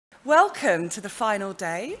Welcome to the final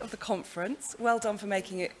day of the conference. Well done for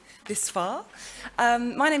making it this far.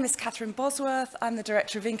 My name is Catherine Bosworth. I'm the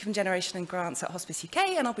Director of Income Generation and Grants at Hospice UK,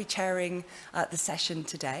 and I'll be chairing the session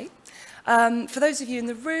today. For those of you in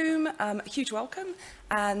the room, a huge welcome.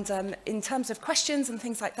 And in terms of questions and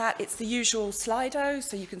things like that, it's the usual Slido,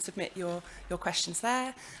 so you can submit your questions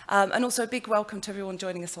there. And also a big welcome to everyone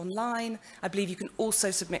joining us online. I believe you can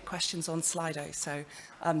also submit questions on Slido, so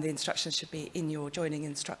the instructions should be in your joining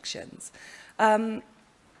instructions.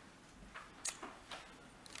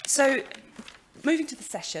 So moving to the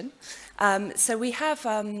session, so we have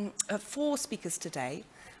 4 speakers today.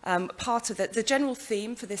 Part of the general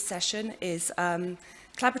theme for this session is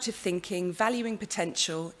collaborative thinking, valuing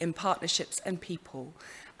potential in partnerships and people.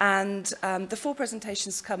 And the 4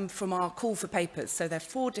 presentations come from our call for papers. So they're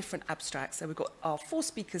 4 different abstracts. So we've got our 4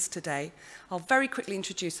 speakers today. I'll very quickly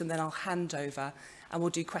introduce them, then I'll hand over, and we'll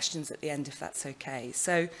do questions at the end if that's okay.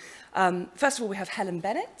 So first of all, we have Helen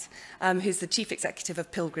Bennett, who's the Chief Executive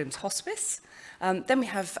of Pilgrims Hospice. Then we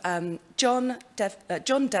have John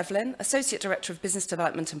Devlin, Associate Director of Business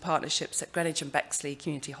Development and Partnerships at Greenwich and Bexley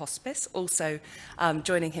Community Hospice. Also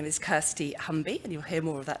joining him is Kirsty Humby, and you'll hear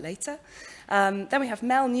more of that later. Then we have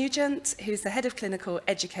Mel Nugent, who's the Head of Clinical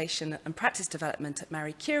Education and Practice Development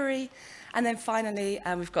at Curie. And then finally,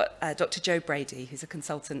 we've got Dr. Joe Brady, who's a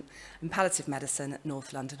consultant in palliative medicine at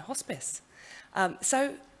North London Hospice.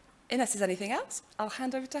 So, unless there's anything else, I'll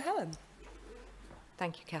hand over to Helen.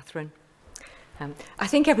 Thank you, Catherine. I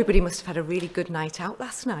think everybody must have had a really good night out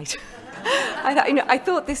last night. I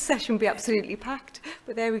thought this session would be absolutely packed,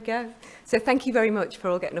 but there we go. So thank you very much for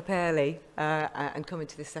all getting up early and coming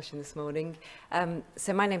to this session this morning.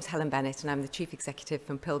 So my name's Helen Bennett, and I'm the Chief Executive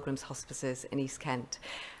from Pilgrims Hospices in East Kent.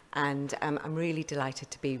 And I'm really delighted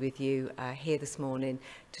to be with you here this morning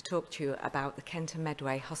to talk to you about the Kent and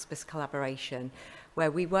Medway Hospice Collaboration, where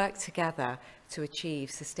we work together to achieve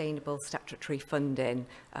sustainable statutory funding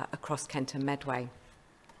across Kent and Medway.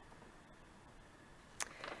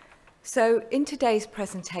 So in today's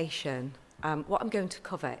presentation, what I'm going to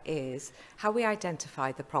cover is how we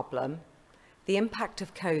identified the problem, the impact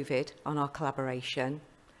of COVID on our collaboration,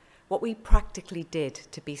 what we practically did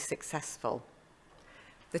to be successful,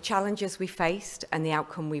 the challenges we faced and the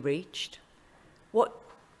outcome we reached, what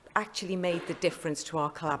actually made the difference to our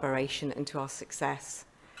collaboration and to our success,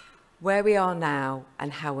 where we are now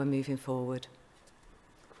and how we're moving forward.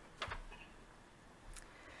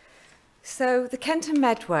 So the Kent and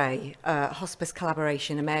Medway Hospice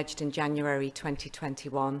Collaboration emerged in January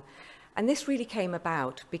 2021, and this really came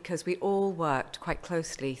about because we all worked quite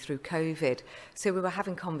closely through COVID. So we were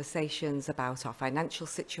having conversations about our financial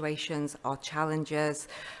situations, our challenges,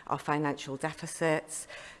 our financial deficits.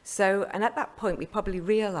 So, and at that point, we probably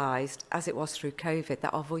realised, as it was through COVID,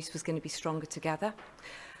 that our voice was going to be stronger together.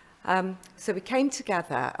 So we came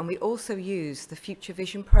together, and we also used the Future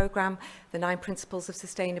Vision programme, the 9 Principles of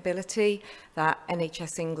Sustainability that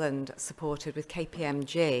NHS England supported with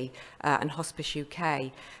KPMG and Hospice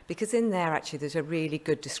UK, because in there actually there's a really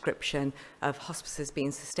good description of hospices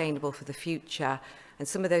being sustainable for the future, and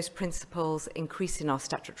some of those principles: increasing our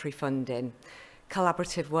statutory funding,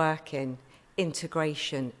 collaborative working,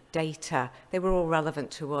 integration, data. They were all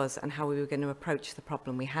relevant to us and how we were going to approach the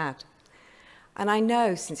problem we had. And I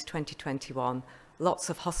know since 2021, lots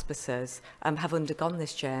of hospices have undergone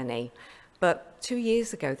this journey. But 2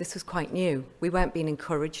 years ago, this was quite new. We weren't being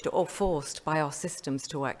encouraged or forced by our systems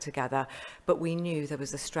to work together, but we knew there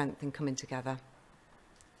was a strength in coming together.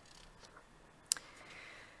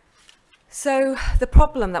 So the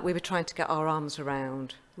problem that we were trying to get our arms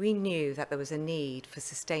around, we knew that there was a need for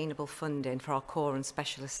sustainable funding for our core and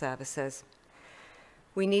specialist services.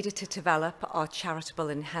 We needed to develop our charitable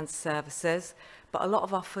enhanced services, but a lot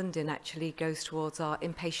of our funding actually goes towards our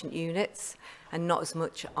inpatient units and not as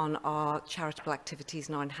much on our charitable activities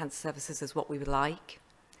and our enhanced services as what we would like.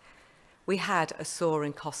 We had a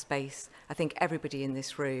soaring cost base. I think everybody in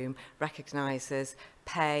this room recognises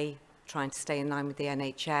pay, trying to stay in line with the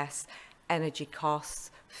NHS, energy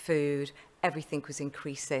costs, food, everything was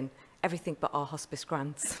increasing, everything but our hospice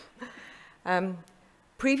grants.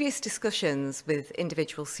 Previous discussions with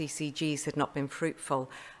individual CCGs had not been fruitful,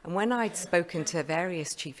 and when I'd spoken to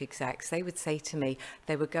various chief execs, they would say to me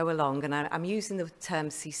they would go along, and I'm using the term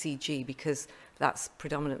CCG because that's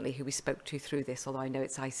predominantly who we spoke to through this, although I know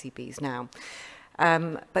it's ICBs now.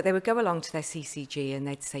 But they would go along to their CCG and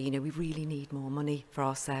they'd say, you know, we really need more money for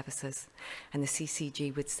our services. And the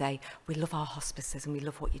CCG would say, we love our hospices and we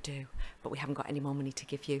love what you do, but we haven't got any more money to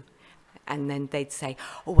give you. And then they'd say,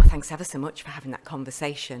 oh, well, thanks ever so much for having that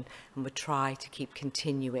conversation, and would try to keep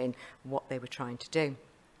continuing what they were trying to do.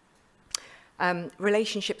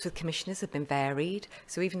 Relationships with commissioners have been varied,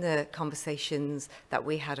 so even the conversations that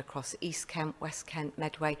we had across East Kent, West Kent,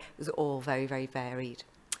 Medway was all very, very varied.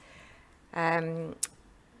 There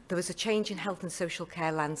was a change in health and social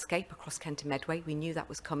care landscape across Kent and Medway. We knew that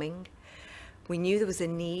was coming. We knew there was a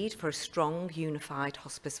need for a strong, unified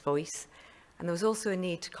hospice voice, and there was also a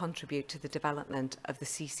need to contribute to the development of the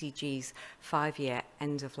CCG's 5-year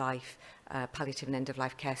end-of-life, palliative and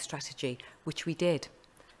end-of-life care strategy, which we did.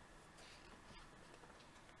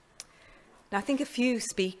 Now, I think a few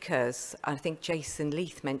speakers, I think Jason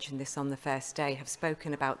Leith mentioned this on the first day, have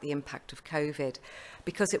spoken about the impact of COVID,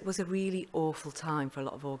 because it was a really awful time for a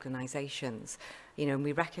lot of organisations, you know, and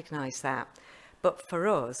we recognise that. But for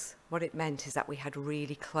us, what it meant is that we had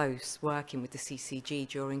really close working with the CCG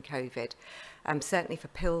during COVID. Certainly for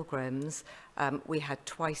Pilgrims, we had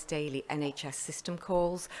twice daily NHS system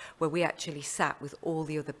calls where we actually sat with all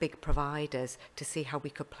the other big providers to see how we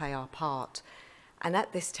could play our part. And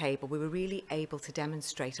at this table, we were really able to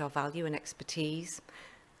demonstrate our value and expertise.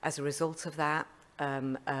 As a result of that,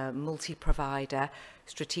 a multi-provider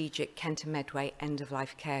strategic Kent and Medway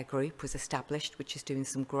end-of-life care group was established, which is doing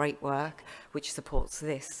some great work, which supports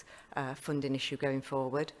this funding issue going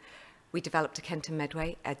forward. We developed a Kent and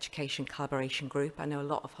Medway education collaboration group. I know a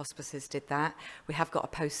lot of hospices did that. We have got a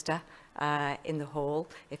poster in the hall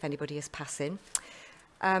if anybody is passing.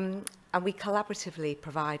 And we collaboratively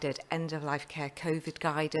provided end-of-life care COVID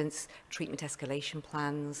guidance, treatment escalation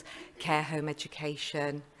plans, care home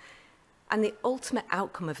education. And the ultimate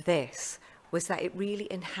outcome of this was that it really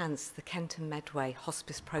enhanced the Kent and Medway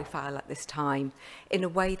hospice profile at this time in a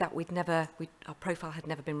way that our profile had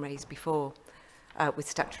never been raised before with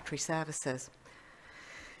statutory services.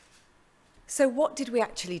 So what did we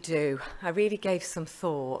actually do? I really gave some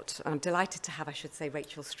thought, and I'm delighted to have, I should say,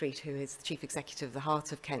 Rachel Street, who is the Chief Executive of the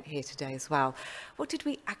Heart of Kent, here today as well. What did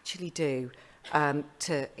we actually do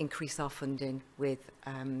to increase our funding with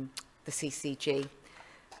the CCG?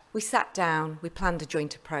 We sat down, we planned a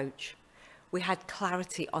joint approach. We had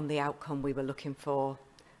clarity on the outcome we were looking for.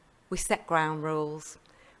 We set ground rules.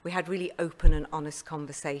 We had really open and honest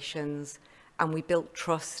conversations, and we built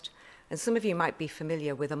trust. And some of you might be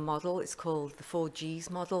familiar with a model. It's called the 4Gs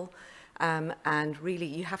model. And really,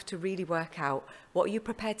 you have to really work out what are you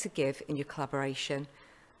prepared to give in your collaboration?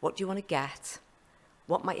 What do you want to get?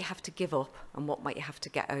 What might you have to give up? And what might you have to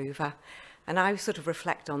get over? And I sort of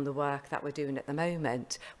reflect on the work that we're doing at the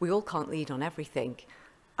moment. We all can't lead on everything.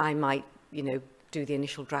 I might, you know, do the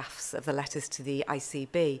initial drafts of the letters to the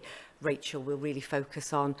ICB. Rachel will really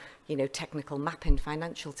focus on, you know, technical mapping,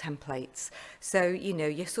 financial templates. So, you know,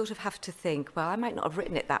 you sort of have to think, well, I might not have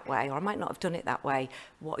written it that way, or I might not have done it that way.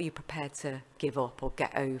 What are you prepared to give up or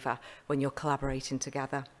get over when you're collaborating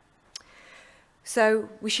together? So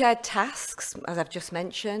we shared tasks, as I've just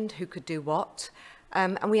mentioned, who could do what.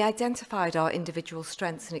 And we identified our individual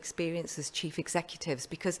strengths and experience as chief executives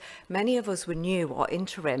because many of us were new or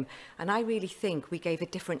interim, and I really think we gave a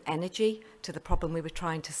different energy to the problem we were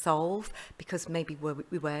trying to solve because maybe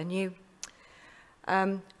we were new.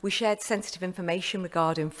 We shared sensitive information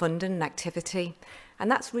regarding funding and activity, and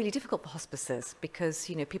that's really difficult for hospices because,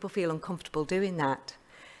 you know, people feel uncomfortable doing that.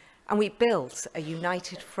 And we built a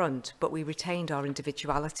united front, but we retained our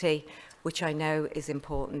individuality, which I know is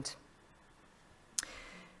important.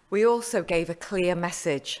 We also gave a clear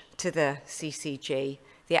message to the CCG.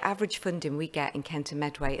 The average funding we get in Kent and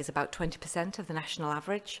Medway is about 20% of the national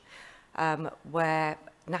average, where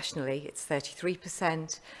nationally it's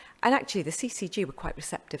 33%. And actually the CCG were quite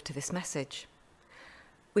receptive to this message.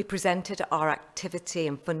 We presented our activity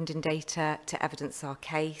and funding data to evidence our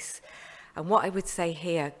case. And what I would say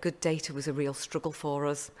here, good data was a real struggle for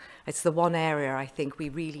us. It's the one area I think we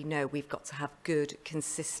really know we've got to have good,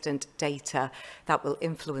 consistent data that will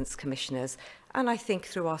influence commissioners. And I think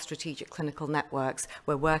through our strategic clinical networks,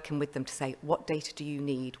 we're working with them to say, what data do you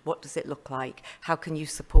need? What does it look like? How can you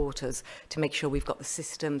support us to make sure we've got the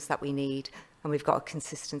systems that we need and we've got a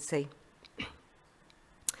consistency?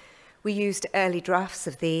 We used early drafts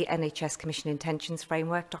of the NHS Commission Intentions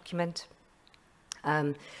Framework document.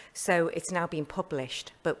 So it's now been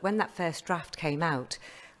published, but when that first draft came out,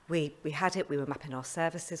 we had it, we were mapping our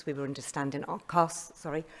services, we were understanding our costs,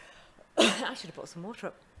 sorry, I should have put some water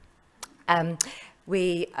up.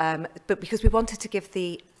 But because we wanted to give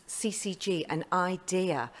the CCG an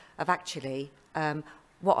idea of actually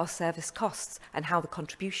what our service costs and how the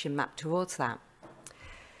contribution mapped towards that.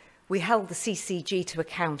 We held the CCG to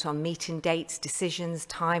account on meeting dates, decisions,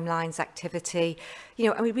 timelines, activity, you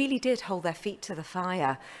know, and we really did hold their feet to the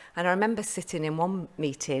fire. And I remember sitting in one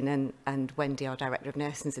meeting and Wendy, our Director of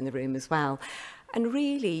Nursing's in the room as well. And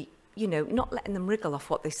really, you know, not letting them wriggle off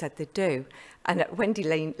what they said they'd do. And Wendy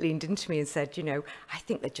leaned into me and said, you know, I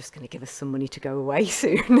think they're just going to give us some money to go away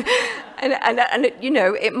soon. and it, you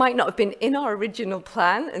know, it might not have been in our original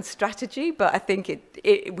plan and strategy, but I think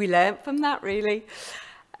we learned from that, really.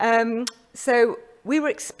 So we were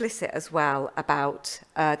explicit as well about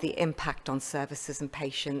the impact on services and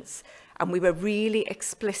patients, and we were really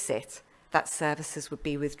explicit that services would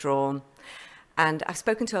be withdrawn. And I've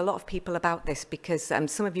spoken to a lot of people about this because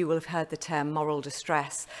some of you will have heard the term moral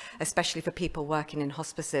distress, especially for people working in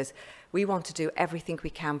hospices. We want to do everything we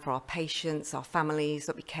can for our patients, our families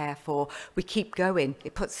that we care for. We keep going.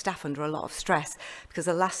 It puts staff under a lot of stress because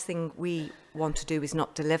the last thing we want to do is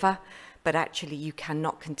not deliver, but actually you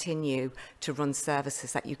cannot continue to run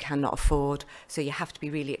services that you cannot afford. So you have to be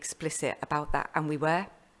really explicit about that, and we were.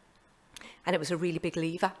 And it was a really big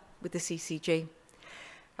lever with the CCG.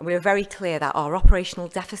 And we were very clear that our operational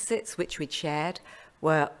deficits, which we'd shared,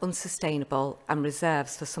 were unsustainable, and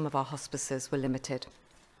reserves for some of our hospices were limited.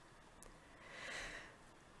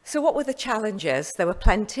 So what were the challenges? There were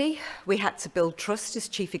plenty. We had to build trust as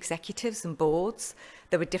chief executives and boards.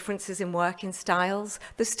 There were differences in working styles.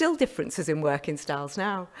 There's still differences in working styles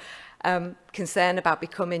now. Concern about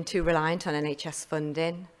becoming too reliant on NHS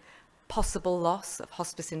funding, possible loss of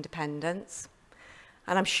hospice independence.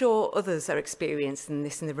 And I'm sure others are experiencing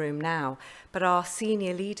this in the room now, but our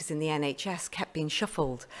senior leaders in the NHS kept being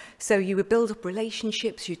shuffled. So you would build up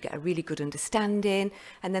relationships, you'd get a really good understanding,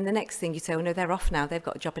 and then the next thing you'd say, oh no, they're off now, they've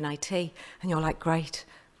got a job in IT. And you're like, great,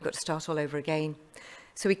 we've got to start all over again.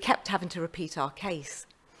 So we kept having to repeat our case.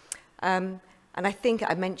 And I think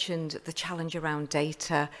I mentioned the challenge around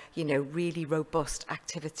data, you know, really robust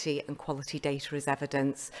activity and quality data as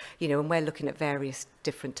evidence, you know, and we're looking at various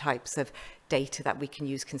different types of data that we can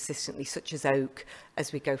use consistently, such as OAK,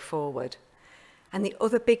 as we go forward. And the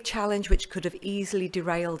other big challenge, which could have easily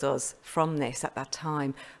derailed us from this at that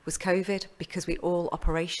time, was COVID, because we all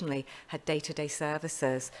operationally had day-to-day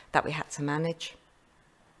services that we had to manage.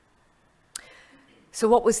 So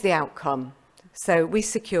what was the outcome? So we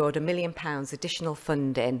secured £1 million additional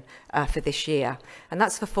funding for this year, and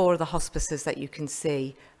that's for 4 of the hospices that you can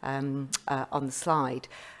see on the slide.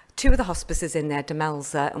 2 of the hospices in there,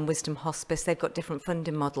 Demelza and Wisdom Hospice, they've got different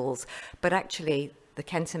funding models, but actually the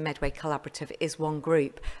Kent and Medway Collaborative is one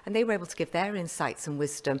group, and they were able to give their insights and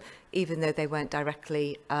wisdom, even though they weren't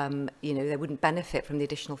directly, you know, they wouldn't benefit from the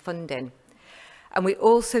additional funding. And we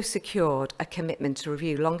also secured a commitment to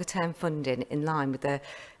review longer-term funding in line with the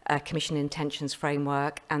Commission Intentions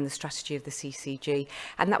Framework and the strategy of the CCG.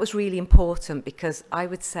 And that was really important because I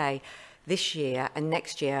would say this year and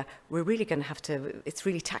next year, we're really going to have to, it's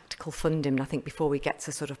really tactical funding, I think, before we get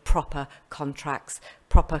to sort of proper contracts,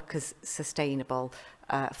 proper sustainable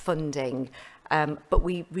funding. But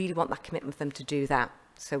we really want that commitment for them to do that.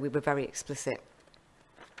 So we were very explicit.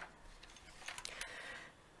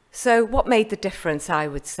 So what made the difference, I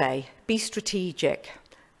would say? Be strategic.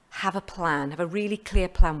 Have a plan. Have a really clear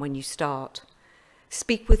plan when you start.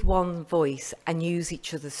 Speak with one voice and use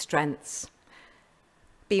each other's strengths.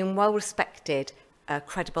 Being well-respected,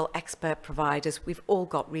 credible expert providers, we've all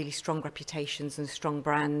got really strong reputations and a strong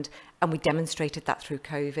brand, and we demonstrated that through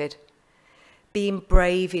COVID. Being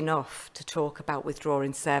brave enough to talk about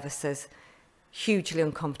withdrawing services, hugely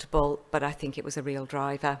uncomfortable, but I think it was a real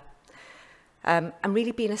driver. And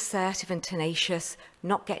really being assertive and tenacious,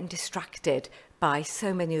 not getting distracted by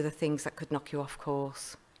so many other things that could knock you off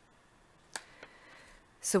course.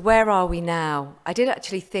 So where are we now? I did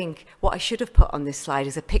actually think what I should have put on this slide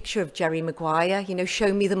is a picture of Jerry Maguire, you know,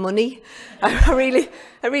 show me the money. I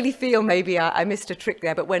really feel maybe I missed a trick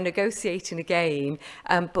there, but we're negotiating again.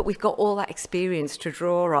 But we've got all that experience to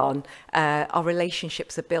draw on. Our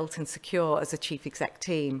relationships are built and secure as a chief exec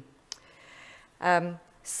team.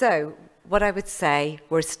 So what I would say,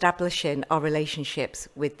 we're establishing our relationships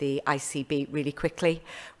with the ICB really quickly.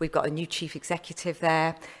 We've got a new chief executive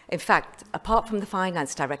there. In fact, apart from the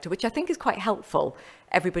finance director, which I think is quite helpful,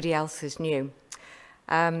 everybody else is new.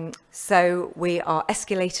 So we are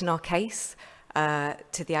escalating our case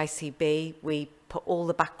to the ICB. We put all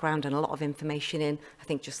the background and a lot of information in, I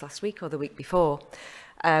think just last week or the week before,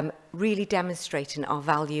 really demonstrating our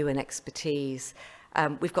value and expertise.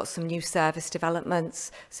 We've got some new service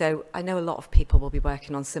developments, so I know a lot of people will be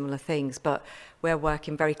working on similar things, but we're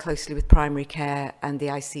working very closely with primary care and the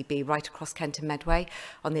ICB right across Kent and Medway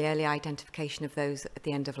on the early identification of those at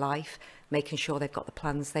the end of life, making sure they've got the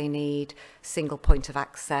plans they need, single point of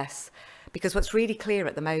access. Because what's really clear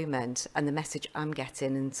at the moment, and the message I'm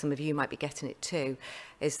getting, and some of you might be getting it too,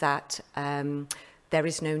 is that there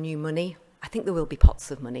is no new money. I think there will be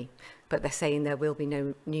pots of money, but they're saying there will be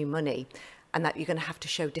no new money. and that you're going to have to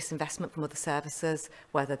show disinvestment from other services,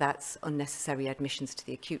 whether that's unnecessary admissions to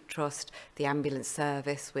the acute trust, the ambulance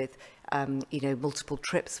service with multiple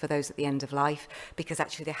trips for those at the end of life, because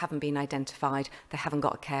actually they haven't been identified, they haven't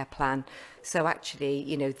got a care plan. So actually,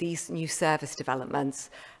 these new service developments,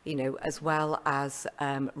 as well as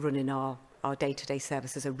running our day-to-day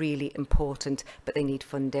services are really important, but they need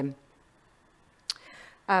funding.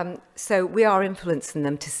 So we are influencing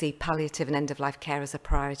them to see palliative and end-of-life care as a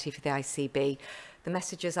priority for the ICB. The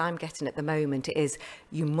messages I'm getting at the moment is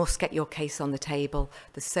you must get your case on the table.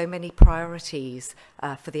 There's so many priorities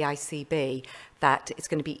for the ICB that it's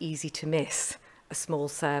going to be easy to miss a small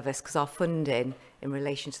service, because our funding in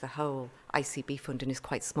relation to the whole ICB funding is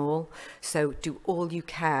quite small. So do all you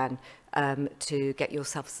can to get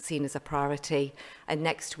yourself seen as a priority. And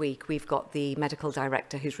next week we've got the medical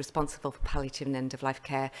director who's responsible for palliative and end-of-life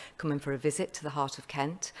care coming for a visit to the heart of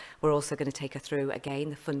Kent. We're also going to take her through again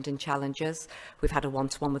the funding challenges. We've had a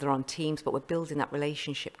one-to-one with her on Teams, but we're building that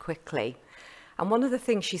relationship quickly. And one of the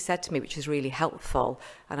things she said to me, which is really helpful,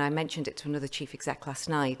 and I mentioned it to another chief exec last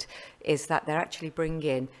night, is that they're actually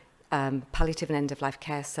bringing palliative and end-of-life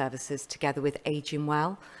care services together with ageing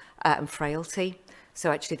well and frailty.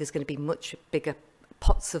 So actually there's going to be much bigger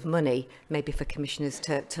pots of money maybe for commissioners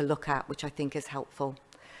to look at, which I think is helpful.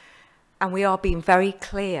 And we are being very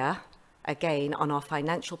clear, again, on our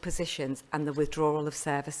financial positions and the withdrawal of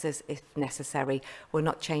services if necessary. We're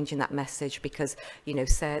not changing that message because,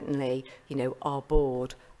 certainly, our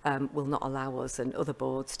board will not allow us and other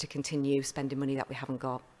boards to continue spending money that we haven't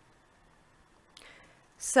got.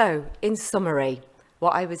 So, in summary,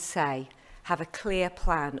 what I would say, have a clear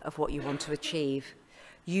plan of what you want to achieve.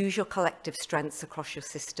 Use your collective strengths across your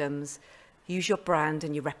systems. Use your brand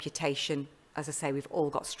and your reputation. As I say, we've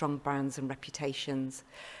all got strong brands and reputations.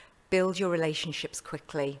 Build your relationships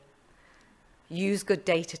quickly. Use good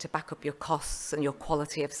data to back up your costs and your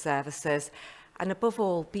quality of services. And above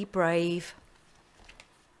all, be brave.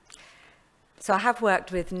 So I have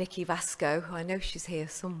worked with Nikki Vasco, who I know she's here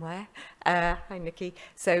somewhere. Hi, Nikki.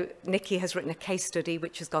 So Nikki has written a case study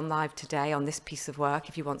which has gone live today on this piece of work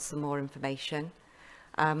if you want some more information.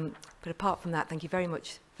 But apart from that, thank you very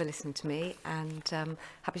much for listening to me, and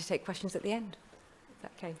happy to take questions at the end. Is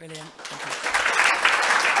that okay? Brilliant.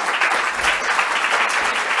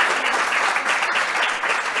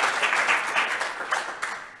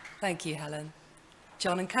 Thank you, Helen.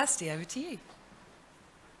 John and Kirsty, over to you.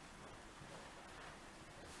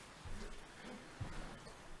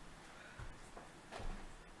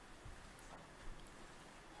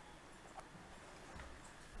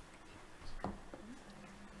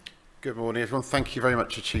 Good morning, everyone. Thank you very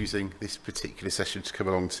much for choosing this particular session to come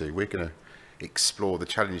along to. We're going to explore the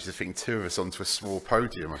challenges of fitting two of us onto a small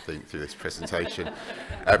podium, I think, through this presentation.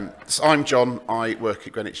 So I'm John. I work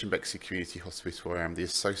at Greenwich and Bexley Community Hospice, where I am the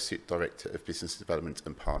Associate Director of Business Development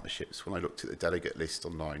and Partnerships. When I looked at the delegate list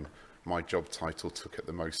online, my job title took up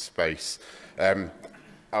the most space.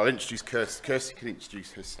 I'll introduce Kirsty. Kirsty can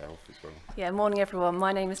introduce herself as well. Yeah, morning everyone.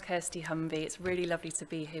 My name is Kirsty Humby. It's really lovely to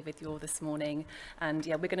be here with you all this morning. And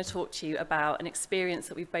yeah, we're going to talk to you about an experience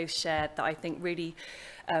that we've both shared that I think really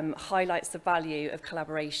highlights the value of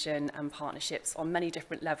collaboration and partnerships on many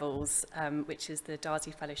different levels, which is the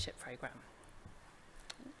Darzi Fellowship Programme,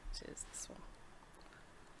 which is this one.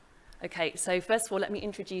 Okay, so first of all, let me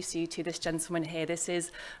introduce you to this gentleman here. This is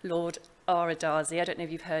Lord Darzi. I don't know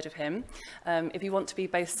if you've heard of him. If you want to be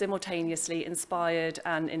both simultaneously inspired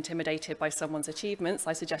and intimidated by someone's achievements,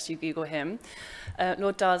 I suggest you Google him.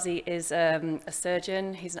 Lord Darzi is a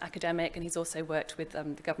surgeon, he's an academic, and he's also worked with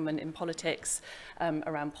the government in politics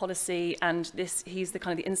around policy, and he's the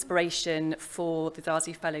kind of the inspiration for the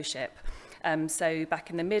Darzi Fellowship. So back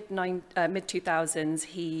in the mid-2000s,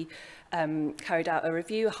 he carried out a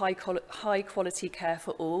review, high quality care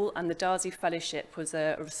for all, and the Darzi Fellowship was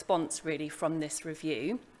a response really from this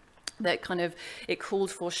review that it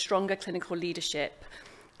called for stronger clinical leadership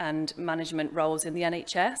and management roles in the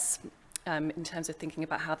NHS in terms of thinking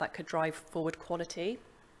about how that could drive forward quality.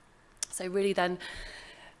 So really then,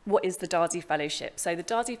 what is the Darzi Fellowship? So the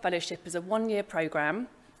Darzi Fellowship is a one-year programme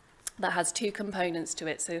that has two components to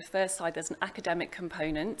it. So the first side, there's an academic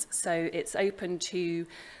component. So it's open to,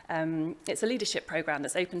 it's a leadership programme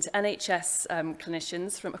that's open to NHS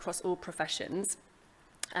clinicians from across all professions.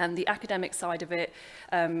 And the academic side of it,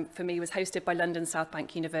 for me, was hosted by London South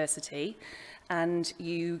Bank University. And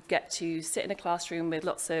you get to sit in a classroom with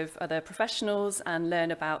lots of other professionals and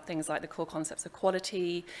learn about things like the core concepts of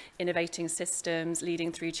quality, innovating systems,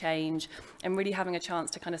 leading through change, and really having a chance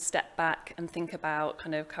to kind of step back and think about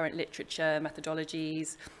kind of current literature,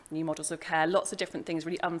 methodologies, new models of care, lots of different things,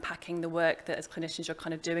 really unpacking the work that as clinicians you're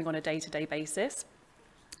kind of doing on a day-to-day basis.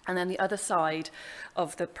 And then the other side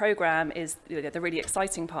of the programme is, the really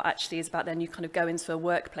exciting part actually is about then you kind of go into a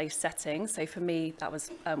workplace setting. So for me, that was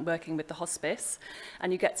working with the hospice,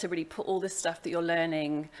 and you get to really put all this stuff that you're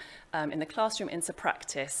learning in the classroom into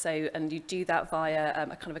practice. So, and you do that via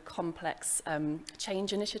a kind of a complex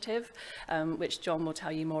change initiative, which John will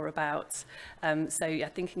tell you more about. So yeah,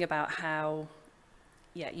 thinking about how,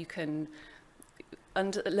 you can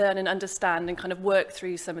learn and understand and kind of work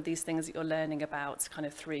through some of these things that you're learning about kind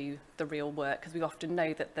of through the real work, because we often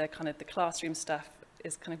know that the kind of the classroom stuff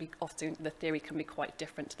is kind of be often, the theory can be quite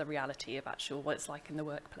different to the reality of actual what it's like in the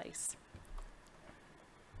workplace.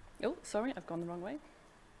 Oh, sorry, I've gone the wrong way.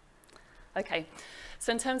 Okay,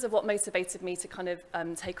 so in terms of what motivated me to kind of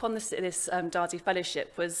take on this Darzi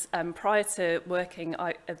fellowship was prior to working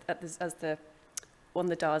on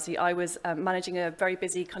the Darzi, I was managing a very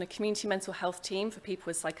busy kind of community mental health team for people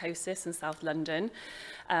with psychosis in South London,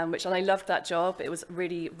 and I loved that job. It was a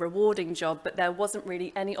really rewarding job, but there wasn't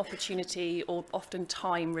really any opportunity or often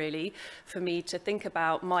time really for me to think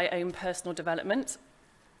about my own personal development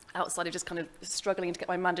outside of just kind of struggling to get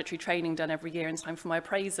my mandatory training done every year in time for my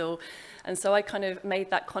appraisal. And so I kind of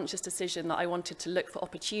made that conscious decision that I wanted to look for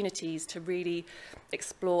opportunities to really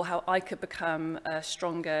explore how I could become a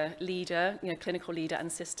stronger leader, clinical leader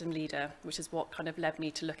and system leader, which is what kind of led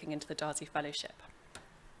me to looking into the Darzi Fellowship.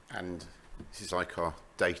 And this is like our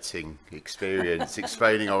dating experience,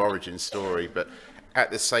 explaining our origin story, but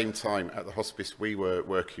at the same time at the hospice we were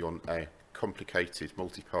working on a complicated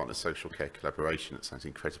multi-partner social care collaboration that sounds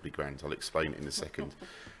incredibly grand. I'll explain it in a second.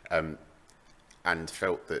 And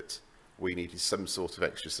felt that we needed some sort of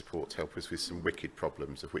extra support to help us with some wicked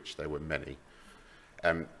problems, of which there were many.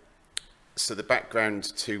 So the background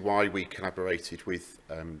to why we collaborated with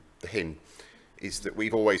the HIN is that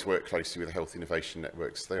we've always worked closely with the Health Innovation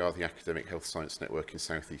Networks. They are the academic health science network in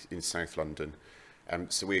South London.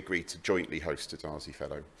 So we agreed to jointly host a Darzi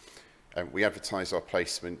Fellow. We advertised our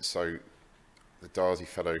placement, so the Darzi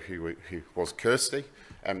Fellow, who was Kirsty,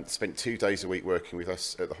 spent 2 days a week working with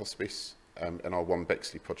us at the hospice and our One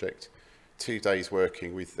Bexley project, 2 days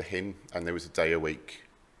working with the HIN, and there was a day a week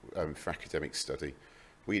for academic study.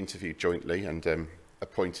 We interviewed jointly and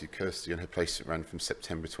appointed Kirsty, and her placement ran from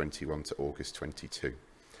September 21 to August 22.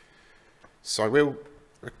 So I will,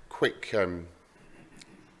 a quick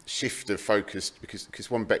shift of focus, because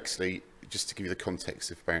One Bexley, just to give you the context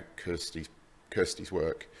about Kirsty's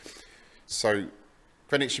work. So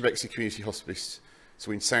Greenwich and Bexley Community Hospice,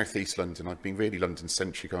 so in South East London. I've been really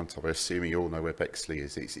London-centric, aren't I? I assume you all know where Bexley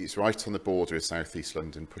is. It's right on the border of South East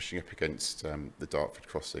London, pushing up against the Dartford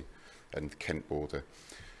crossing and the Kent border.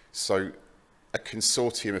 So a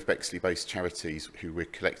consortium of Bexley-based charities, who we're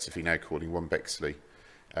collectively now calling One Bexley,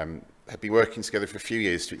 have been working together for a few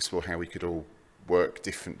years to explore how we could all work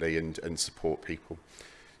differently and support people.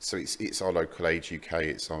 So it's our local Age UK,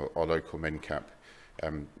 it's our local MenCap.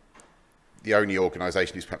 The only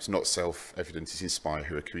organisation who's perhaps not self-evident is Inspire,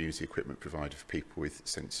 who are a community equipment provider for people with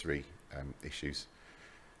sensory issues.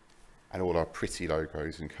 And all our pretty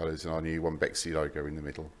logos and colours, and our new One Bexley logo in the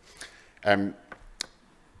middle.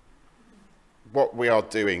 What we are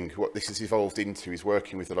doing, what this has evolved into, is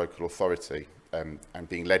working with the local authority and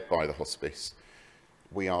being led by the hospice.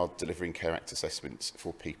 We are delivering Care Act assessments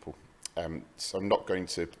for people. So I'm not going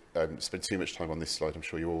to spend too much time on this slide. I'm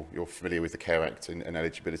sure you're familiar with the Care Act and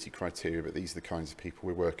eligibility criteria, but these are the kinds of people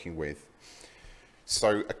we're working with.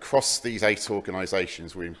 So across these 8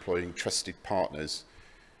 organisations, we're employing trusted partners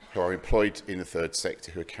who are employed in the third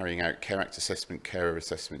sector, who are carrying out Care Act assessment, carer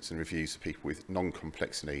assessments and reviews for people with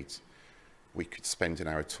non-complex needs. We could spend an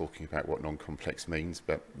hour talking about what non-complex means,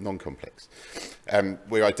 but non-complex.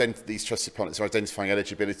 These trusted partners are identifying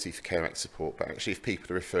eligibility for Care Act support, but actually if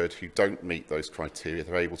people are referred who don't meet those criteria,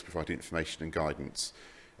 they're able to provide information and guidance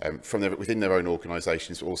within their own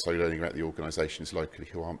organisations, but also learning about the organisations locally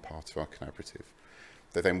who aren't part of our collaborative.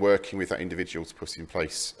 They're then working with that individual to put in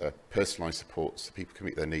place personalised support so people can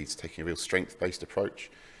meet their needs, taking a real strength-based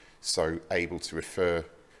approach, so able to refer,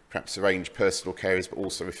 perhaps arrange personal carers, but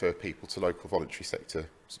also refer people to local voluntary sector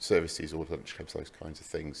services or lunch clubs, those kinds of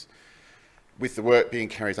things. With the work being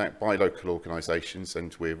carried out by local organisations,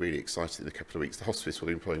 and we're really excited in a couple of weeks, the hospice will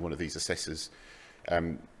be employing one of these assessors.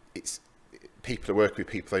 people are working with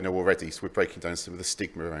people they know already, so we're breaking down some of the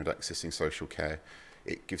stigma around accessing social care.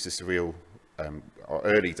 It gives us a real, our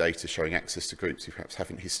early data showing access to groups who perhaps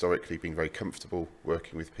haven't historically been very comfortable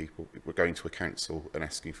working with people. We're going to a council and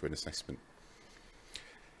asking for an assessment.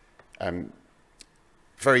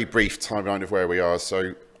 Very brief timeline of where we are.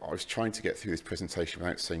 So I was trying to get through this presentation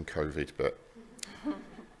without saying COVID, but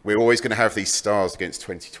we're always going to have these stars against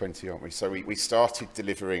 2020, aren't we? So we started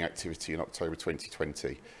delivering activity in October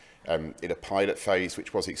 2020 in a pilot phase,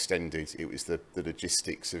 which was extended. It was the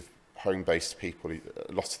logistics of home-based people,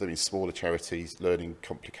 a lot of them in smaller charities, learning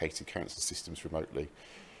complicated council systems remotely.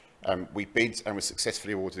 We bid and were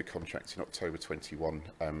successfully awarded a contract in October 21,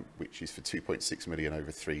 which is for 2.6 million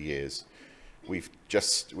over 3 years. We're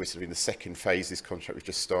sort of in the second phase of this contract. We've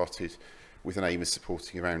just started with an aim of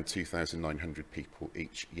supporting around 2,900 people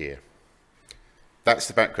each year. That's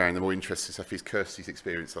the background. The more interesting stuff is Kirsty's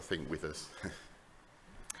experience, I think, with us.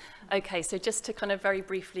 Okay, so just to kind of very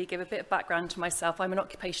briefly give a bit of background to myself, I'm an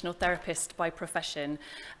occupational therapist by profession,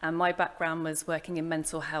 and my background was working in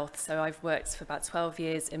mental health. So I've worked for about 12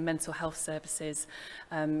 years in mental health services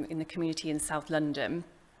in the community in South London.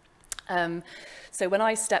 So when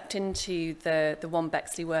I stepped into the One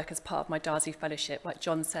Bexley work as part of my Darzi fellowship, like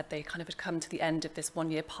John said, they kind of had come to the end of this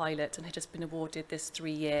one-year pilot and had just been awarded this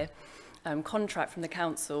 3-year contract from the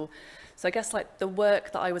council. So I guess like the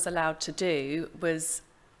work that I was allowed to do was,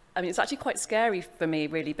 I mean, it's actually quite scary for me,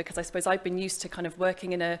 really, because I suppose I've been used to kind of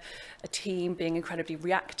working in a team, being incredibly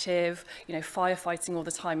reactive, you know, firefighting all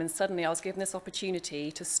the time. And suddenly I was given this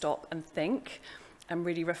opportunity to stop and think and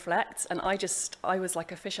really reflect. And I was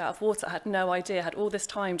like a fish out of water. I had no idea. I had all this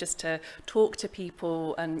time just to talk to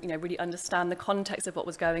people and, you know, really understand the context of what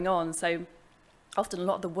was going on. So often a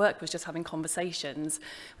lot of the work was just having conversations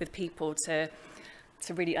with people to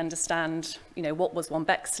really understand, you know, what was One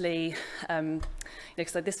Bexley. You know,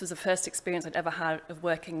 because this was the first experience I'd ever had of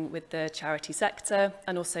working with the charity sector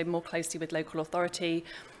and also more closely with local authority.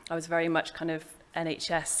 I was very much kind of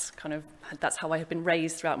NHS, kind of, that's how I had been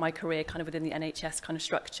raised throughout my career, kind of within the NHS kind of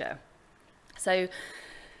structure. So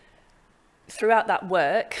throughout that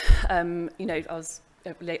work, you know, I was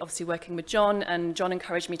obviously working with John, and John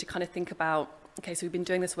encouraged me to kind of think about, okay, so we've been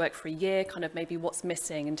doing this work for a year, kind of maybe what's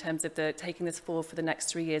missing in terms of taking this forward for the next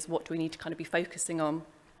 3 years, what do we need to kind of be focusing on,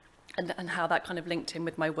 and how that kind of linked in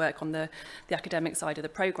with my work on the academic side of the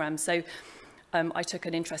programme. So I took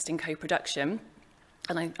an interest in co-production,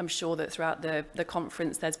 and I'm sure that throughout the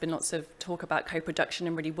conference there's been lots of talk about co-production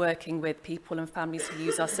and really working with people and families who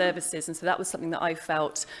use our services, and so that was something that I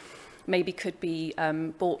felt maybe could be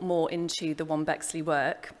brought more into the One Bexley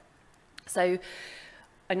work. So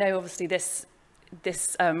I know obviously this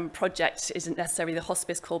project isn't necessarily the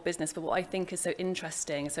hospice core business, but what I think is so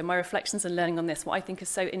interesting, so my reflections and learning on this, what I think is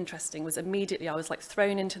so interesting was immediately I was like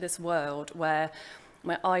thrown into this world where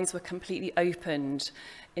my eyes were completely opened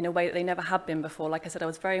in a way that they never had been before. Like I said, I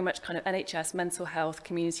was very much kind of NHS, mental health,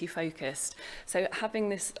 community focused. So having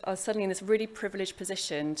this, I was suddenly in this really privileged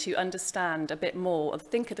position to understand a bit more, or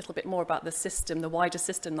think a little bit more about the system, the wider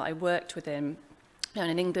system that I worked within. You know,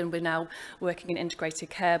 in England, we're now working in integrated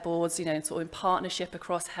care boards, you know, sort of in partnership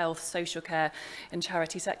across health, social care and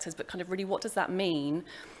charity sectors, but kind of really what does that mean?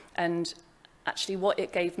 And actually what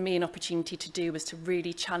it gave me an opportunity to do was to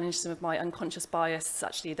really challenge some of my unconscious bias,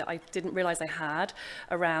 actually, that I didn't realise I had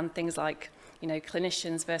around things like, you know,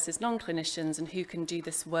 clinicians versus non-clinicians and who can do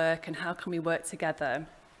this work and how can we work together.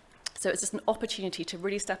 So it's just an opportunity to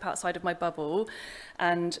really step outside of my bubble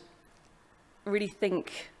and really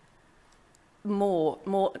think more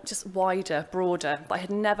just wider, broader, that I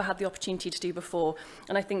had never had the opportunity to do before.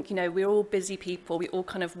 And I think, you know, we're all busy people, we all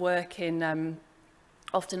kind of work in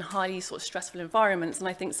often highly sort of stressful environments, and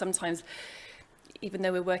I think sometimes, even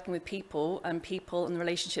though we're working with people and the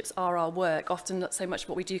relationships are our work, often not so much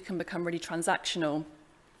what we do can become really transactional.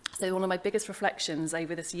 So one of my biggest reflections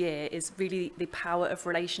over this year is really the power of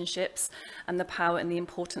relationships and the power and the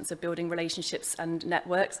importance of building relationships and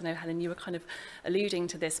networks. I know, Helen, you were kind of alluding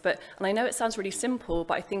to this, and I know it sounds really simple,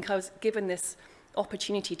 but I think I was given this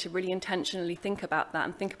opportunity to really intentionally think about that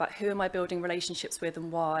and think about who am I building relationships with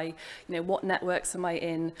and why, you know, what networks am I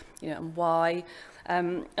in, you know, and why.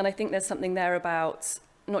 And I think there's something there about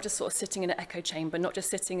not just sort of sitting in an echo chamber, not just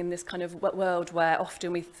sitting in this kind of world where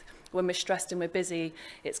often when we're stressed and we're busy,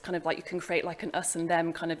 it's kind of like you can create like an us and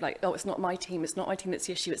them kind of like, oh, it's not my team that's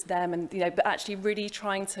the issue, it's them. And, you know, but actually really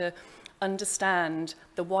trying to understand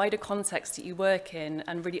the wider context that you work in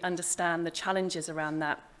and really understand the challenges around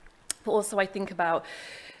that. But also I think about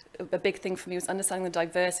a big thing for me was understanding the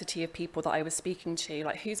diversity of people that I was speaking to,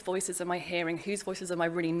 like whose voices am I hearing, whose voices am I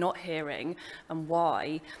really not hearing, and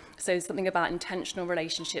why. So something about intentional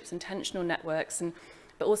relationships, intentional networks,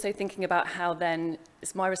 but also thinking about how then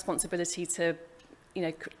it's my responsibility to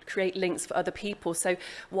create links for other people. So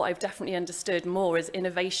what I've definitely understood more is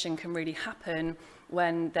innovation can really happen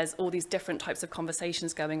when there's all these different types of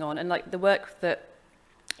conversations going on. And like the work that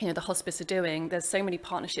the hospice are doing, there's so many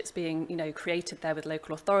partnerships being created there with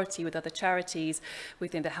local authority, with other charities,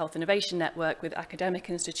 within the Health Innovation Network, with academic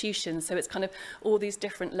institutions. So it's kind of all these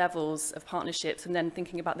different levels of partnerships, and then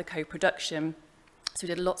thinking about the co-production. So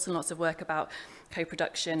we did lots and lots of work about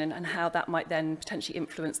co-production and how that might then potentially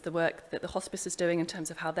influence the work that the hospice is doing in terms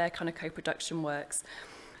of how their kind of co-production works.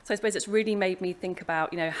 So I suppose it's really made me think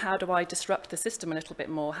about, how do I disrupt the system a little bit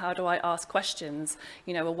more? How do I ask questions?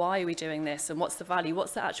 Well, why are we doing this? And what's the value?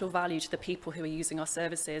 What's the actual value to the people who are using our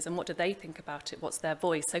services? And what do they think about it? What's their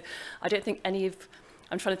voice? So I don't think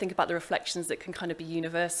I'm trying to think about the reflections that can kind of be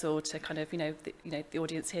universal to kind of, the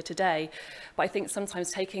audience here today. But I think sometimes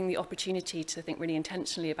taking the opportunity to think really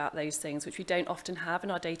intentionally about those things, which we don't often have in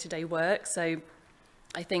our day-to-day work. So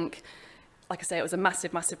I think, like I say, it was a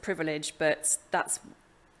massive, massive privilege, but that's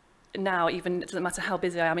now, even it doesn't matter how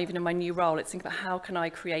busy I am, even in my new role, it's thinking about how can I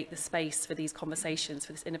create the space for these conversations,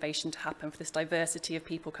 for this innovation to happen, for this diversity of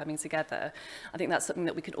people coming together. I think that's something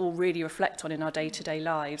that we can all really reflect on in our day-to-day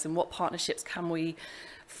lives, and what partnerships can we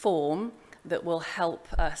form that will help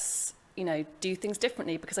us do things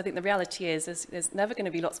differently, because I think the reality is there's never going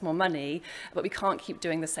to be lots more money, but we can't keep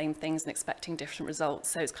doing the same things and expecting different results.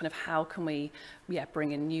 So it's kind of how can we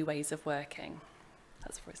bring in new ways of working.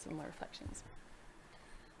 That's for some of my reflections.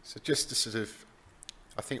 So just to sort of,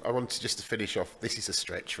 I think I wanted just to finish off, this is a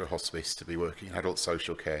stretch for a hospice to be working in adult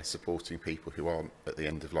social care, supporting people who aren't at the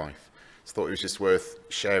end of life. So I thought it was just worth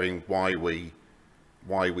sharing why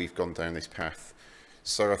we've gone down this path.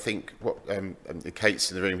 So I think what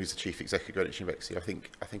Kate's in the room, who's the Chief Executive of Greenwich and Bexley,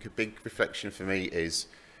 I think a big reflection for me is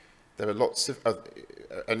there are lots of,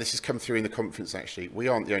 and this has come through in the conference actually, we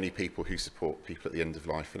aren't the only people who support people at the end of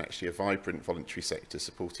life, and actually a vibrant voluntary sector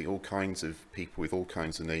supporting all kinds of people with all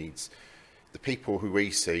kinds of needs. The people who we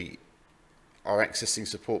see are accessing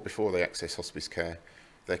support before they access hospice care.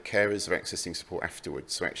 Their carers are accessing support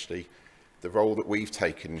afterwards. So actually the role that we've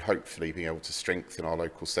taken, hopefully being able to strengthen our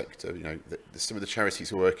local sector, some of the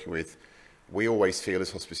charities we're working with, we always feel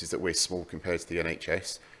as hospices that we're small compared to the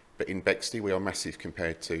NHS, but in Bexley we are massive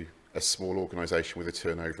compared to a small organisation with a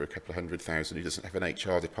turnover of a couple of 100,000 who doesn't have an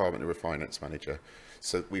HR department or a finance manager.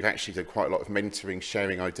 So we've actually done quite a lot of mentoring,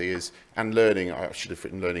 sharing ideas and learning. I should have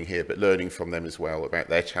written learning here, but learning from them as well about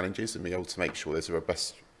their challenges and being able to make sure there's a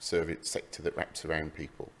robust service sector that wraps around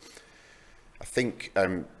people. I think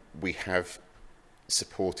we have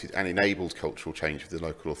supported and enabled cultural change with the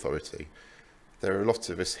local authority. There are a lot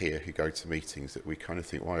of us here who go to meetings that we kind of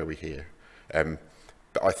think, why are we here?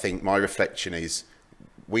 But I think my reflection is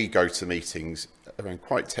we go to meetings around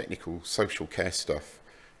quite technical social care stuff,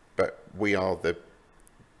 but we are the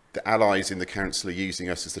allies in the council are using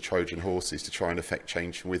us as the Trojan horses to try and affect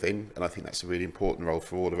change from within, and I think that's a really important role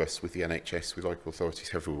for all of us with the NHS, with local authorities,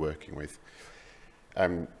 whoever we're working with.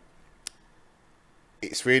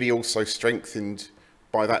 It's really also strengthened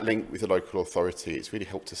by that link with the local authority. It's really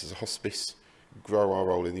helped us as a hospice grow our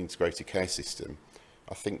role in the integrated care system.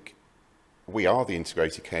 I think we are the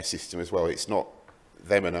integrated care system as well. It's not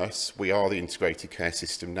them and us, we are the integrated care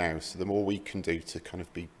system now. So the more we can do to kind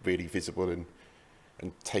of be really visible and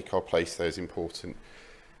take our place there is important.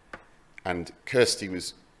 And Kirsty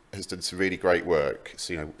has done some really great work.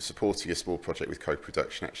 So, supporting a small project with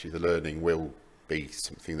co-production, actually the learning will be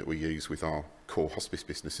something that we use with our core hospice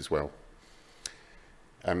business as well.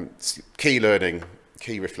 Key learning,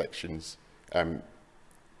 key reflections.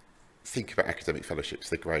 Think about academic fellowships,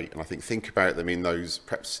 they're great. And I think about them in those,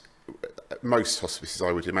 perhaps most hospices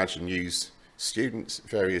I would imagine use students,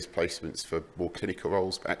 various placements for more clinical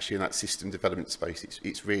roles, but actually in that system development space,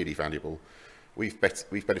 it's really valuable. We've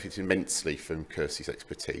benefited immensely from Kirsty's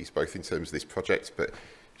expertise, both in terms of this project, but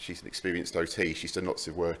she's an experienced OT, she's done lots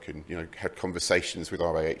of work and had conversations with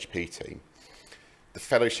our AHP team. The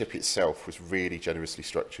fellowship itself was really generously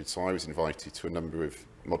structured, so I was invited to a number of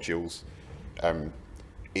modules.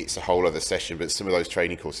 It's a whole other session, but some of those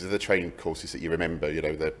training courses are the training courses that you remember,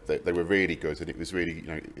 they were really good, and it was really,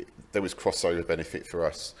 there was crossover benefit for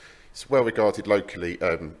us. It's well regarded locally,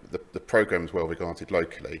 the programme's well regarded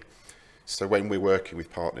locally. So when we're working with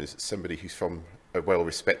partners, somebody who's from a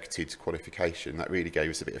well-respected qualification, that really gave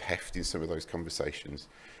us a bit of heft in some of those conversations.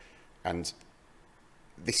 And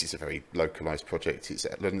this is a very localised project. It's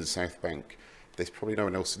at London South Bank. There's probably no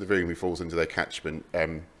one else in the room who falls under their catchment.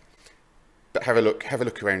 But have a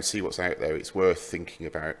look around, see what's out there. It's worth thinking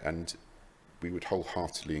about, and we would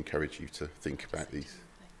wholeheartedly encourage you to think about these.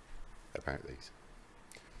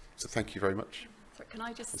 So thank you very much. Can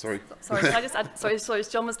I just, sorry, can I just add, sorry, as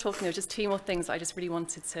John was talking, there were just two more things that I just really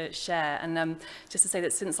wanted to share. And just to say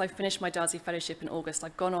that since I finished my Darzi fellowship in August,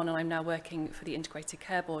 I've gone on and I'm now working for the Integrated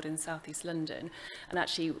Care Board in South East London. And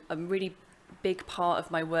actually a really big part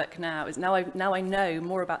of my work now is now I know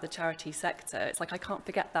more about the charity sector. It's like I can't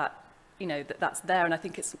forget that, you know, that's there. And I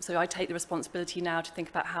think it's, so I take the responsibility now to think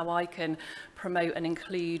about how I can promote and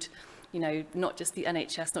include, you know, not just the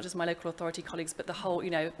NHS, not just my local authority colleagues, but the whole,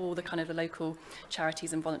 you know, all the kind of the local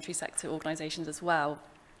charities and voluntary sector organisations as well,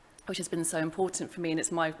 which has been so important for me. And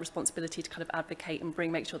it's my responsibility to kind of advocate and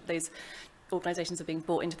make sure that those organisations are being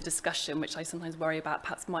brought into the discussion, which I sometimes worry about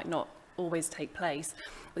perhaps might not always take place.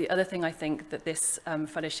 But the other thing I think that this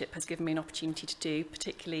fellowship has given me an opportunity to do,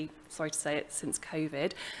 particularly, sorry to say it, since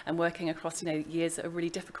COVID, and working across, you know, years that are really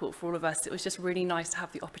difficult for all of us, it was just really nice to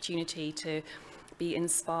have the opportunity to be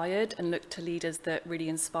inspired and look to leaders that really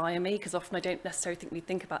inspire me, because often I don't necessarily think we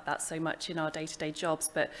think about that so much in our day-to-day jobs,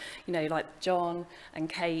 but you know, like John and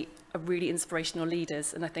Kate are really inspirational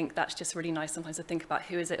leaders, and I think that's just really nice sometimes to think about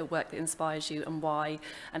who is it at work that inspires you and why,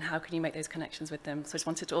 and how can you make those connections with them. So I just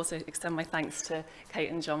wanted to also extend my thanks to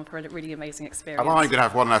Kate and John for a really amazing experience. I'm going to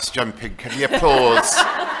have one last jump in. Can you applause?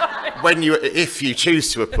 If you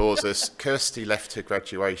choose to applause us, Kirsty left her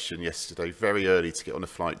graduation yesterday very early to get on a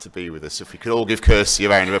flight to be with us. If we could all give Kirsty a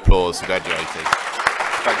round of applause for graduating.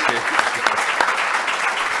 Thank you.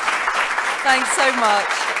 Thanks so much.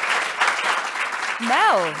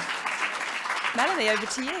 Melanie, over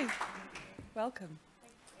to you. Welcome.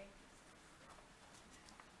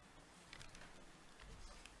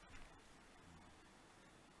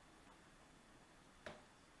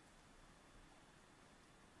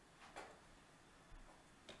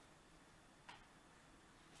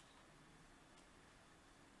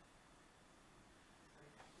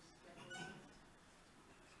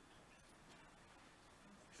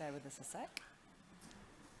 Bear with us a sec.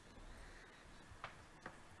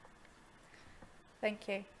 Thank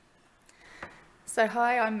you. So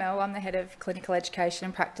hi, I'm Mel. I'm the Head of Clinical Education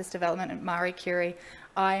and Practice Development at Marie Curie.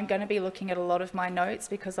 I'm going to be looking at a lot of my notes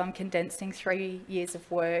because I'm condensing 3 years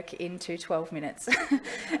of work into 12 minutes.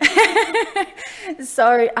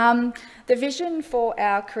 So the vision for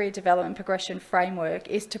our career development progression framework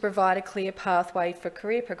is to provide a clear pathway for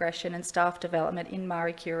career progression and staff development in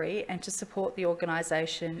Marie Curie, and to support the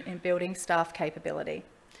organisation in building staff capability.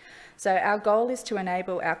 So our goal is to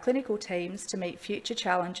enable our clinical teams to meet future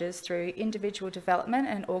challenges through individual development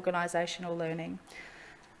and organisational learning.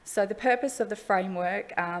 So the purpose of the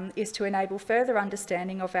framework is to enable further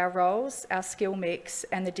understanding of our roles, our skill mix,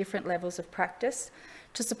 and the different levels of practice,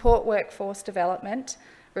 to support workforce development,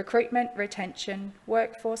 recruitment, retention,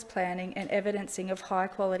 workforce planning, and evidencing of high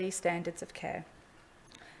quality standards of care,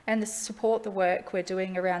 and to support the work we're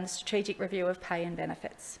doing around the strategic review of pay and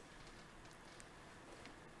benefits.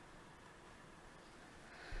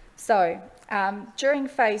 So, during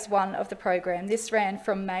phase 1 of the program, this ran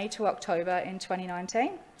from May to October in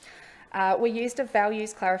 2019, we used a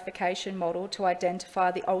values clarification model to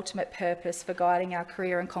identify the ultimate purpose for guiding our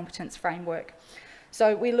career and competence framework.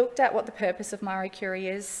 So we looked at what the purpose of Marie Curie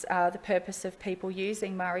is, the purpose of people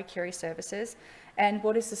using Marie Curie services, and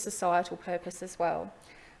what is the societal purpose as well.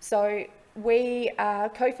 So we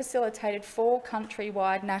co-facilitated 4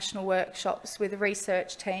 country-wide national workshops with a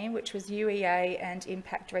research team, which was UEA and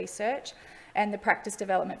Impact Research, and the practice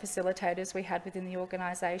development facilitators we had within the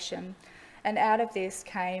organisation. And out of this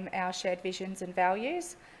came our shared visions and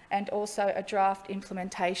values, and also a draft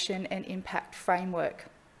implementation and impact framework.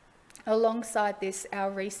 Alongside this, our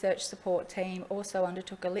research support team also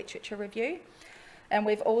undertook a literature review, and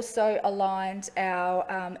we've also aligned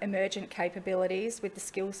our emergent capabilities with the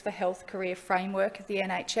Skills for Health career framework of the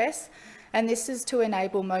NHS, and this is to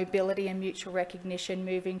enable mobility and mutual recognition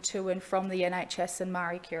moving to and from the NHS and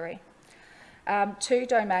Marie Curie. 2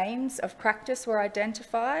 domains of practice were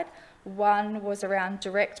identified. One was around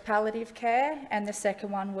direct palliative care, and the second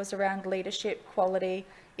one was around leadership, quality,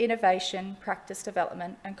 innovation, practice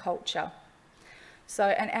development, and culture. So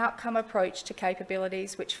an outcome approach to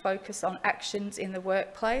capabilities which focus on actions in the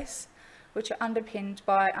workplace, which are underpinned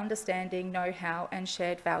by understanding, know-how, and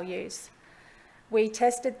shared values. We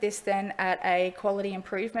tested this then at a quality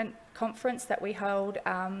improvement conference that we held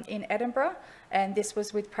in Edinburgh, and this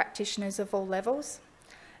was with practitioners of all levels.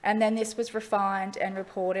 And then this was refined and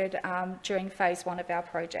reported during phase 1 of our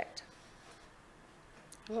project.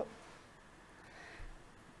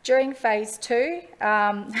 During phase 2,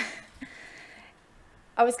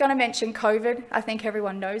 I was going to mention COVID. I think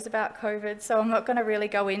everyone knows about COVID, so I'm not going to really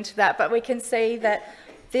go into that, but we can see that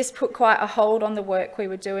this put quite a hold on the work we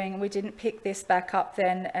were doing. We didn't pick this back up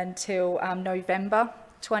then until November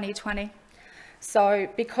 2020. So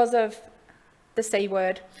because of the C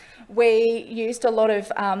word, we used a lot of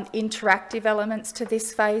interactive elements to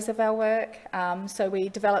this phase of our work. So we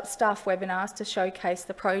developed staff webinars to showcase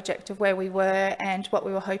the project of where we were and what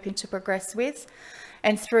we were hoping to progress with.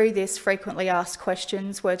 And through this, frequently asked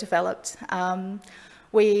questions were developed.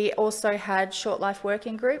 We also had short life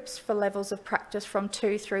working groups for levels of practice from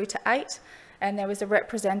 2 through to 8. And there was a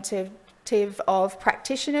representative of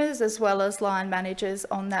practitioners as well as line managers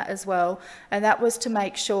on that as well, and that was to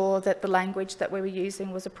make sure that the language that we were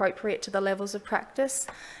using was appropriate to the levels of practice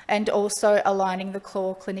and also aligning the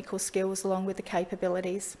core clinical skills along with the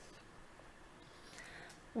capabilities.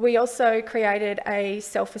 We also created a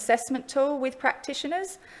self-assessment tool with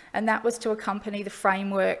practitioners, and that was to accompany the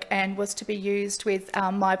framework and was to be used with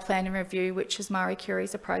My Plan and Review, which is Marie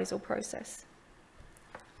Curie's appraisal process.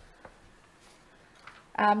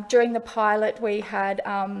 During the pilot, we had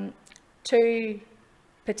 2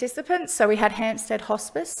 participants. So we had Hampstead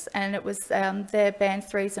Hospice, and it was their band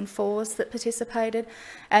 3s and 4s that participated.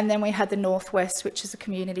 And then we had the Northwest, which is a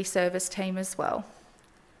community service team as well.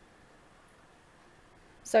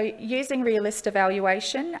 So using realist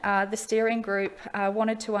evaluation, the steering group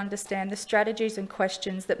wanted to understand the strategies and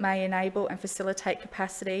questions that may enable and facilitate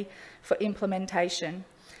capacity for implementation.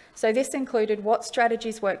 So this included what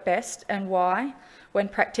strategies work best and why when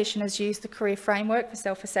practitioners use the career framework for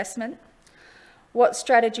self-assessment, what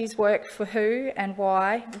strategies work for who and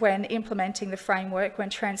why when implementing the framework when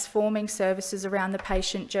transforming services around the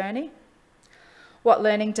patient journey, what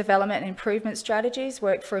learning, development and improvement strategies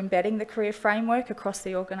work for embedding the career framework across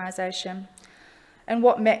the organisation, and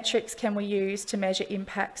what metrics can we use to measure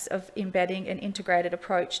impacts of embedding an integrated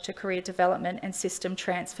approach to career development and system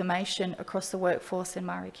transformation across the workforce in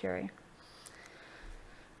Marie Curie.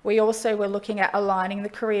 We also were looking at aligning the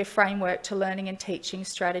career framework to learning and teaching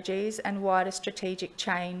strategies and wider strategic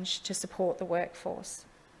change to support the workforce.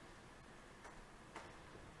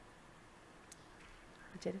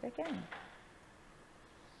 I did it again.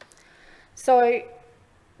 So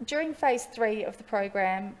during phase 3 of the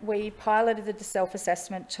program, we piloted the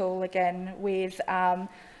self-assessment tool again with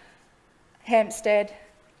Hampstead,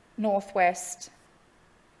 Northwest,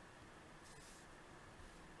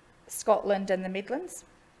 Scotland and the Midlands.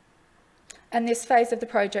 And this phase of the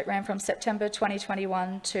project ran from September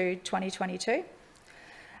 2021 to 2022.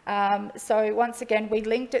 So once again, we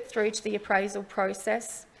linked it through to the appraisal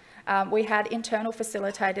process. We had internal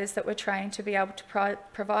facilitators that were trained to be able to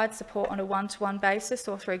provide support on a one-to-one basis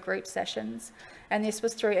or through group sessions, and this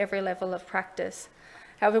was through every level of practice.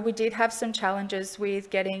 However, we did have some challenges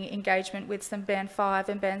with getting engagement with some Band 5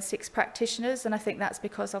 and Band 6 practitioners, and I think that's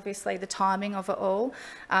because obviously the timing of it all.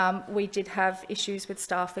 We did have issues with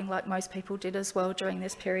staffing like most people did as well during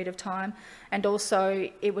this period of time, and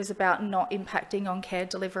also it was about not impacting on care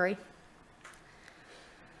delivery.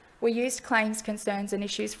 We used claims, concerns and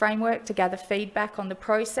issues framework to gather feedback on the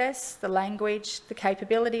process, the language, the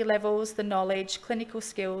capability levels, the knowledge, clinical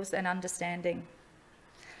skills and understanding.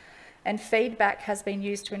 And feedback has been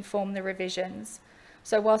used to inform the revisions.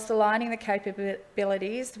 So whilst aligning the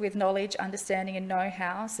capabilities with knowledge, understanding and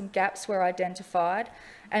know-how, some gaps were identified,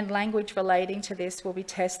 and language relating to this will be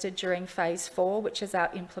tested during phase 4, which is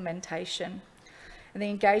our implementation. And the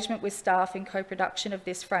engagement with staff in co-production of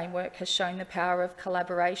this framework has shown the power of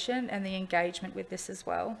collaboration and the engagement with this as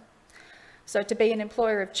well. So to be an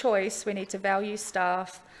employer of choice, we need to value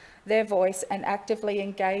staff, their voice, and actively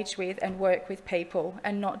engage with and work with people,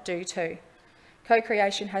 and not do to.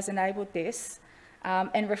 Co-creation has enabled this,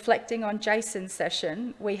 and reflecting on Jason's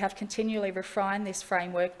session, we have continually refined this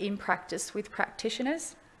framework in practice with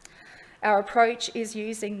practitioners. Our approach is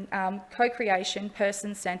using co-creation,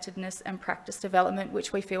 person-centeredness and practice development,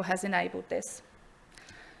 which we feel has enabled this.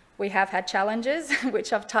 We have had challenges,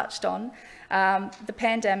 which I've touched on. The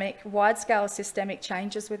pandemic, wide-scale systemic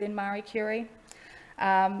changes within Marie Curie.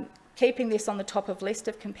 Keeping this on the top of list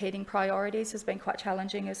of competing priorities has been quite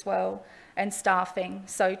challenging as well. And staffing,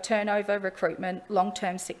 so turnover, recruitment,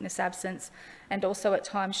 long-term sickness absence, and also at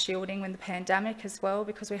times shielding when the pandemic as well,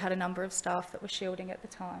 because we had a number of staff that were shielding at the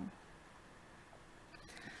time.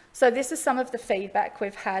 So this is some of the feedback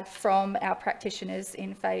we've had from our practitioners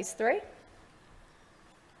in phase 3.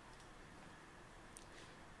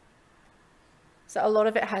 So a lot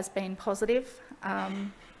of it has been positive.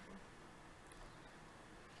 And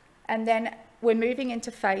then we're moving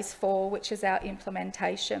into phase 4, which is our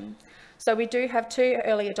implementation. So we do have 2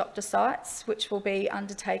 early adopter sites, which will be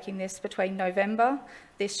undertaking this between November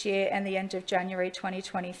this year and the end of January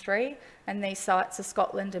 2023. And these sites are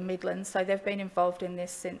Scotland and Midlands, so they've been involved in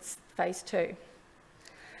this since phase 2.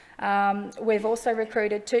 We've also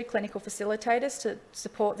recruited 2 clinical facilitators to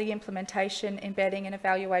support the implementation, embedding and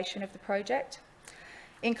evaluation of the project.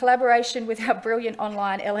 In collaboration with our brilliant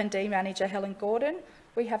online L&D manager, Helen,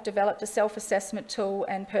 we have developed a self-assessment tool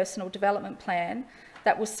and personal development plan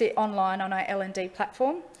that will sit online on our L&D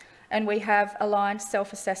platform, and we have aligned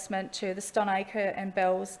self-assessment to the Stoneacre and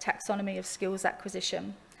Bell's taxonomy of skills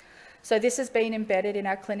acquisition. So this has been embedded in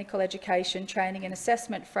our clinical education, training and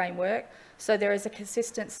assessment framework, so there is a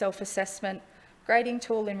consistent self-assessment grading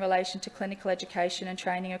tool in relation to clinical education and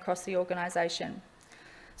training across the organisation.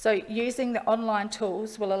 So using the online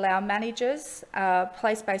tools will allow managers,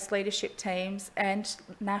 place-based leadership teams and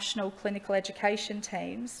national clinical education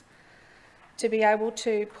teams to be able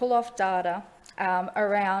to pull off data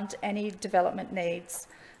around any development needs.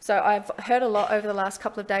 So I've heard a lot over the last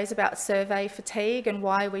couple of days about survey fatigue and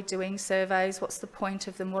why we're doing surveys, what's the point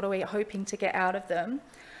of them, what are we hoping to get out of them.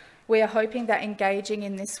 We are hoping that engaging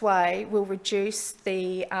in this way will reduce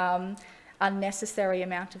the unnecessary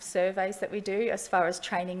amount of surveys that we do as far as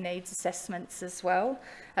training needs assessments as well.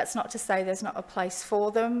 That's not to say there's not a place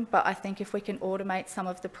for them, but I think if we can automate some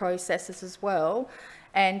of the processes as well,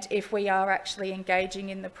 and if we are actually engaging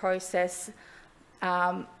in the process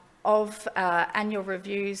of annual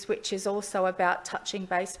reviews, which is also about touching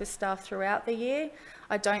base with staff throughout the year,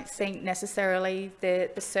 I don't think necessarily the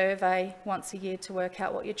survey once a year to work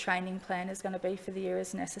out what your training plan is going to be for the year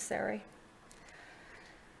is necessary.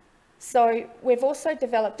 So we've also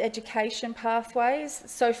developed education pathways.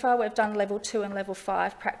 So far we've done level 2 and level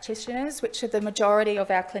 5 practitioners, which are the majority of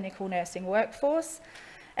our clinical nursing workforce.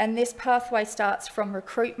 And this pathway starts from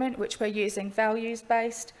recruitment, which we're using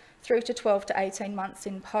values-based, through to 12 to 18 months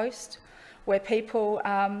in post, where people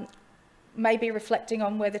may be reflecting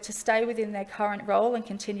on whether to stay within their current role and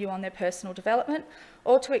continue on their personal development,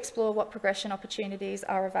 or to explore what progression opportunities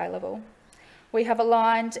are available. We have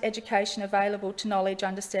aligned education available to knowledge,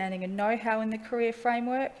 understanding and know-how in the career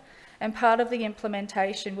framework, and part of the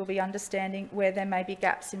implementation will be understanding where there may be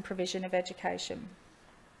gaps in provision of education.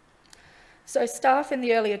 So staff in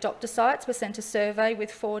the early adopter sites were sent a survey with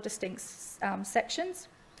 4 distinct sections.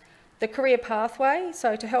 The career pathway,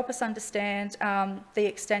 so to help us understand the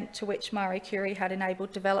extent to which Marie Curie had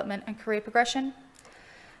enabled development and career progression.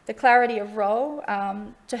 The clarity of role,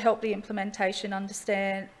 to help the implementation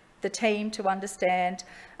understand, the team to understand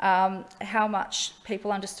how much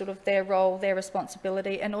people understood of their role, their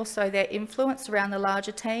responsibility, and also their influence around the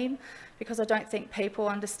larger team, because I don't think people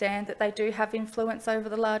understand that they do have influence over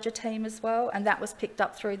the larger team as well, and that was picked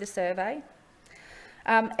up through the survey.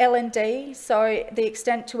 L&D, so the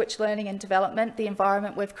extent to which learning and development, the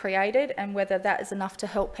environment we've created, and whether that is enough to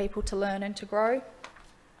help people to learn and to grow.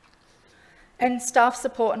 And staff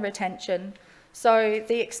support and retention. So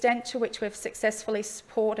the extent to which we've successfully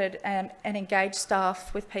supported and engaged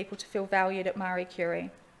staff with people to feel valued at Marie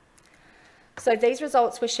Curie. So these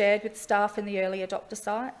results were shared with staff in the early adopter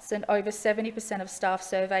sites, and over 70% of staff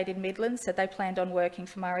surveyed in Midlands said they planned on working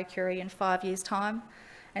for Marie Curie in 5 years' time,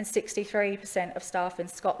 and 63% of staff in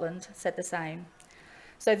Scotland said the same.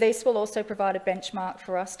 So this will also provide a benchmark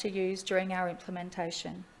for us to use during our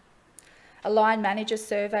implementation. A line manager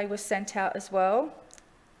survey was sent out as well.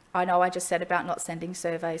 I know I just said about not sending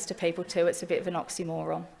surveys to people too, it's a bit of an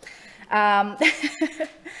oxymoron.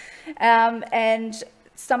 And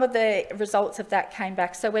some of the results of that came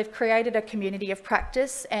back. So we've created a community of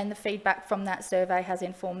practice, and the feedback from that survey has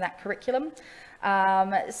informed that curriculum.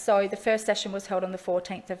 So the first session was held on the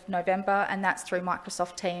 14th of November, and that's through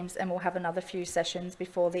Microsoft Teams, and we'll have another few sessions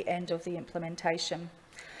before the end of the implementation.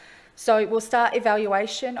 So we'll start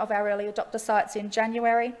evaluation of our early adopter sites in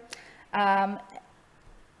January.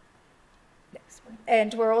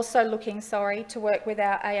 And we're also looking, to work with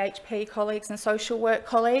our AHP colleagues and social work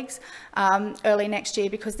colleagues early next year,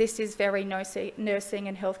 because this is very nursing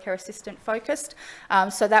and healthcare assistant focused.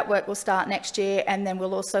 So that work will start next year, and then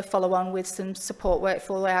we'll also follow on with some support work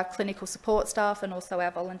for our clinical support staff and also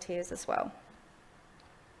our volunteers as well.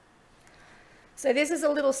 So this is a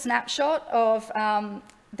little snapshot of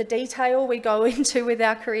the detail we go into with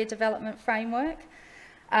our career development framework.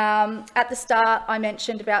 At the start, I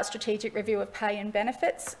mentioned about strategic review of pay and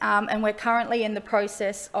benefits, and we're currently in the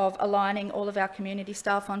process of aligning all of our community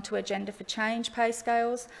staff onto Agenda for Change pay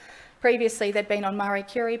scales. Previously, they'd been on Marie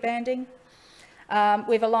Curie banding.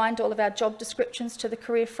 We've aligned all of our job descriptions to the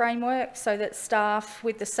career framework so that staff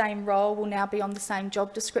with the same role will now be on the same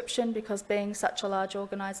job description, because being such a large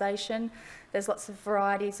organisation, There's lots of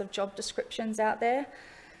varieties of job descriptions out there.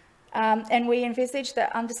 And we envisage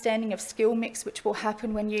that understanding of skill mix, which will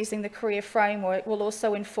happen when using the career framework, will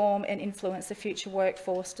also inform and influence the future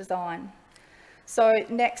workforce design. So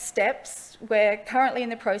next steps, we're currently in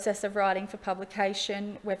the process of writing for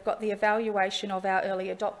publication. We've got the evaluation of our early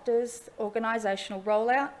adopters, organisational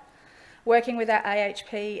rollout, working with our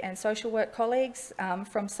AHP and social work colleagues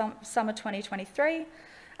from summer 2023.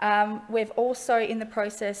 We're also in the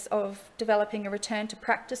process of developing a return to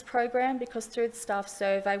practice program, because through the staff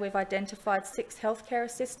survey we've identified 6 healthcare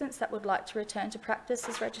assistants that would like to return to practice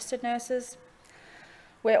as registered nurses.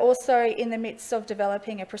 We're also in the midst of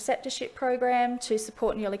developing a preceptorship program to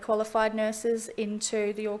support newly qualified nurses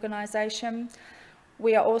into the organisation.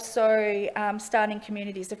 We are also starting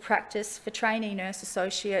communities of practice for trainee nurse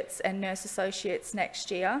associates and nurse associates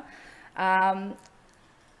next year. And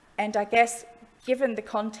I guess, given the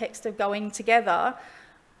context of going together,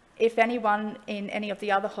 if anyone in any of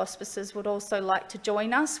the other hospices would also like to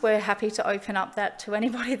join us, we're happy to open up that to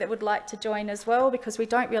anybody that would like to join as well, because we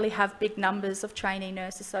don't really have big numbers of trainee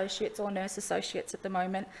nurse associates or nurse associates at the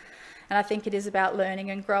moment. And I think it is about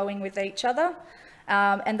learning and growing with each other.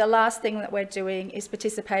 And the last thing that we're doing is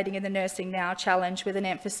participating in the Nursing Now Challenge, with an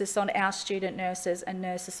emphasis on our student nurses and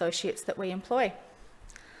nurse associates that we employ.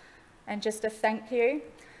 And just a thank you.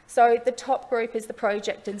 So the top group is the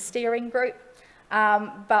project and steering group.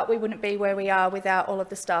 But we wouldn't be where we are without all of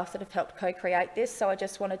the staff that have helped co-create this. So I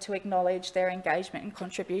just wanted to acknowledge their engagement and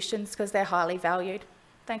contributions, because they're highly valued.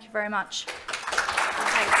 Thank you very much.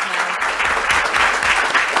 Thanks, Mel.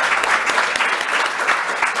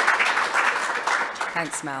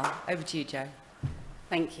 Thanks, Mel. Over to you, Jo.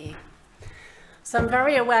 Thank you. So I'm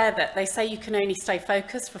very aware that they say you can only stay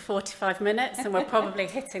focused for 45 minutes, and we're probably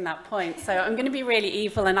hitting that point. So I'm going to be really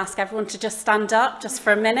evil and ask everyone to just stand up just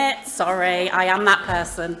for a minute. Sorry, I am that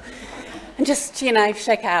person. And just, you know,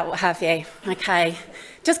 shake out, what have you. Okay.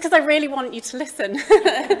 Just because I really want you to listen.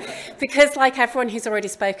 Because like everyone who's already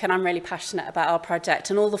spoken, I'm really passionate about our project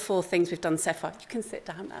and all the 4 things we've done so far. You can sit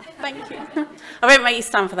down now. Thank you. I won't make you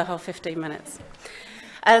stand for the whole 15 minutes.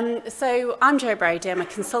 So I'm Jo Brady, I'm a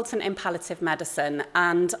consultant in palliative medicine,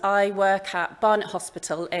 and I work at Bennett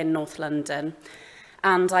Hospital in North London,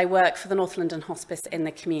 and I work for the North London Hospice in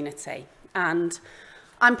the community. And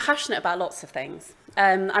I'm passionate about lots of things.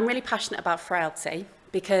 I'm really passionate about frailty,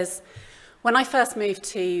 because when I first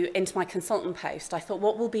moved into my consultant post, I thought,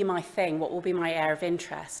 what will be my thing? What will be my area of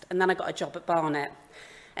interest? And then I got a job at Bennett,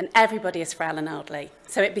 and everybody is frail and elderly.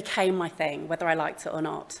 So it became my thing, whether I liked it or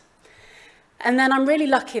not. And then I'm really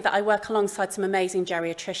lucky that I work alongside some amazing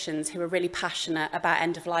geriatricians who are really passionate about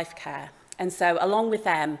end-of-life care. And so along with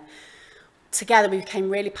them, together we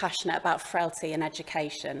became really passionate about frailty and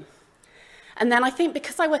education. And then I think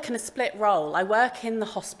because I work in a split role, I work in the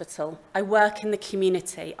hospital, I work in the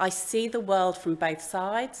community, I see the world from both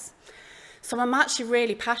sides. So I'm actually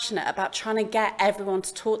really passionate about trying to get everyone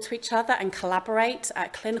to talk to each other and collaborate at a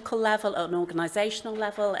clinical level, at an organisational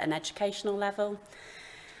level, an educational level.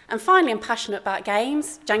 And finally, I'm passionate about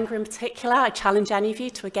games, Jenga in particular. I challenge any of you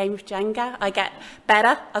to a game of Jenga. I get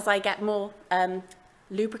better as I get more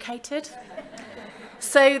lubricated.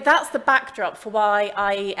 So that's the backdrop for why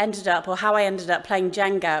I ended up, or how I ended up playing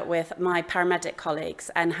Jenga with my paramedic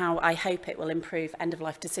colleagues, and how I hope it will improve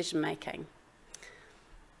end-of-life decision-making.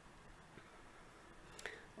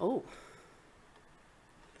 Oh.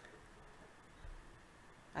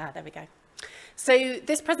 There we go. So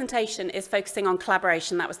this presentation is focusing on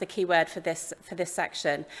collaboration. That was the key word for this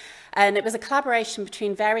section. And it was a collaboration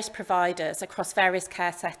between various providers across various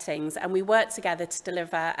care settings, and we worked together to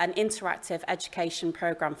deliver an interactive education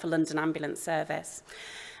programme for London Ambulance Service.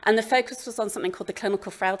 And the focus was on something called the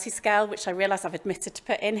Clinical Frailty Scale, which I realise I've admitted to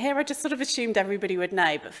put in here. I just sort of assumed everybody would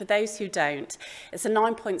know, but for those who don't, it's a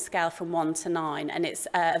 9-point scale from 1 to 9, and it's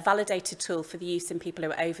a validated tool for the use in people who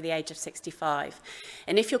are over the age of 65.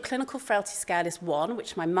 And if your Clinical Frailty Scale is 1,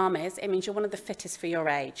 which my mum is, it means you're one of the fittest for your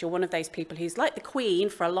age. You're one of those people who's like the Queen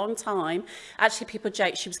for a long time. Actually, people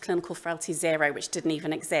joke she was Clinical Frailty 0, which didn't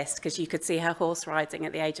even exist, because you could see her horse riding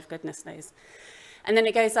at the age of goodness knows. And then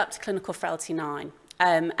it goes up to Clinical Frailty 9.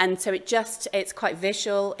 And so it's quite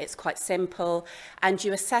visual, it's quite simple, and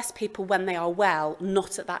you assess people when they are well,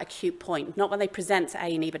 not at that acute point, not when they present to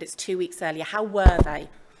A&E, but it's 2 weeks earlier. How were they?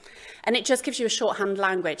 And it just gives you a shorthand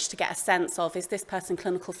language to get a sense of, is this person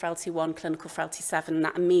Clinical Frailty 1, Clinical Frailty 7, and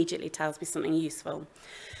that immediately tells me something useful.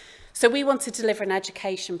 So we want to deliver an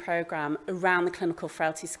education programme around the Clinical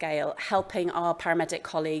Frailty Scale, helping our paramedic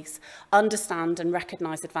colleagues understand and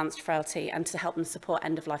recognise advanced frailty, and to help them support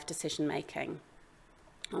end-of-life decision-making.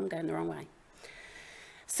 I'm going the wrong way.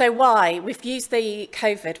 So why? We've used the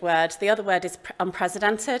COVID word. The other word is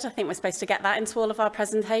unprecedented. I think we're supposed to get that into all of our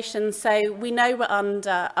presentations. So we know we're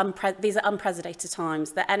under, these are unprecedented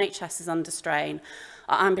times. The NHS is under strain.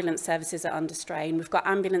 Our ambulance services are under strain. We've got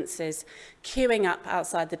ambulances queuing up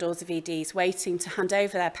outside the doors of EDs, waiting to hand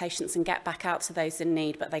over their patients and get back out to those in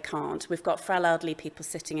need, but they can't. We've got frail elderly people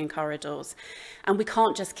sitting in corridors. And we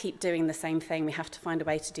can't just keep doing the same thing. We have to find a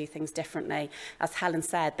way to do things differently. As Helen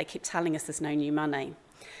said, they keep telling us there's no new money.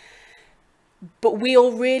 But we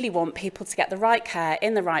all really want people to get the right care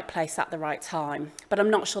in the right place at the right time. But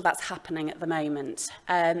I'm not sure that's happening at the moment.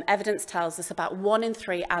 Evidence tells us about 1 in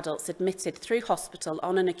 3 adults admitted through hospital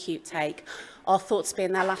on an acute take are thought to be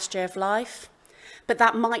in their last year of life. But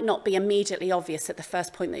that might not be immediately obvious at the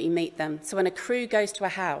first point that you meet them. So when a crew goes to a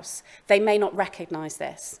house, they may not recognise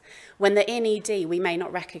this. When they're in ED, we may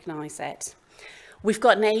not recognise it. We've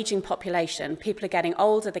got an ageing population. People are getting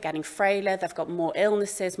older, they're getting frailer, they've got more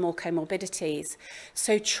illnesses, more comorbidities.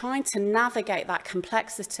 So trying to navigate that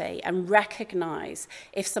complexity and recognise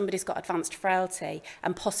if somebody's got advanced frailty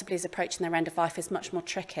and possibly is approaching their end of life is much more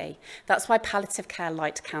tricky. That's why palliative care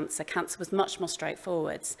liked cancer. Cancer was much more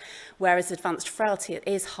straightforward, whereas advanced frailty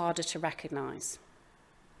is harder to recognise.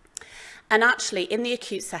 And actually, in the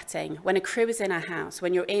acute setting, when a crew is in a house,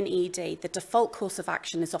 when you're in ED, the default course of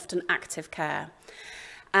action is often active care.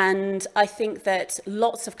 And I think that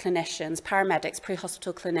lots of clinicians, paramedics,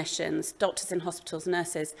 pre-hospital clinicians, doctors in hospitals,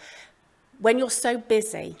 nurses, when you're so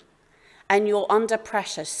busy and you're under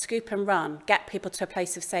pressure, scoop and run, get people to a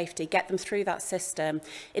place of safety, get them through that system,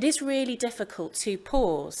 it is really difficult to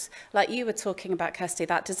pause. Like you were talking about, Kirsty,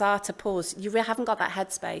 that desire to pause. You really haven't got that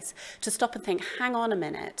headspace to stop and think, hang on a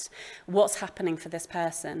minute, what's happening for this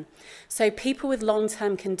person? So people with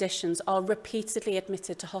long-term conditions are repeatedly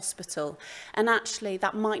admitted to hospital. And actually,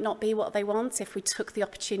 that might not be what they want if we took the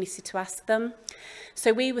opportunity to ask them.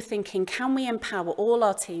 So we were thinking, can we empower all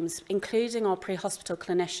our teams, including our pre-hospital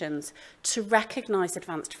clinicians, to recognise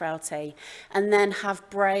advanced frailty and then have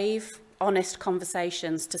brave, honest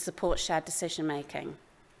conversations to support shared decision making.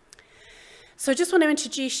 So I just want to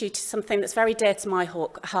introduce you to something that's very dear to my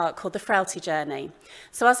heart called the Frailty Journey.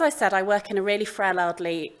 So as I said, I work in a really frail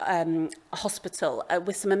elderly hospital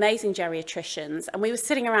with some amazing geriatricians, and we were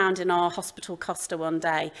sitting around in our hospital Costa one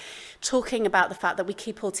day talking about the fact that we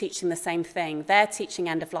keep all teaching the same thing. They're teaching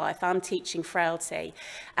end of life, I'm teaching frailty,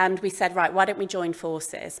 and we said, right, why don't we join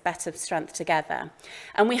forces, better strength together?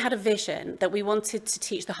 And we had a vision that we wanted to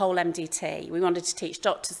teach the whole MDT. We wanted to teach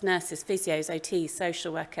doctors, nurses, physios, OTs,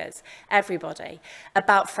 social workers, everybody,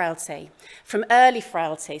 about frailty, from early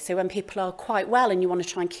frailty, so when people are quite well and you want to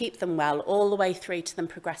try and keep them well, all the way through to them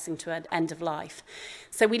progressing to an end of life.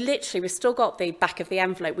 So we've still got the back of the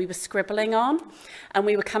envelope we were scribbling on, and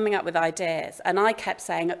we were coming up with ideas. And I kept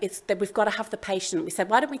saying, it's that we've got to have the patient. We said,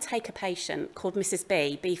 why don't we take a patient called Mrs.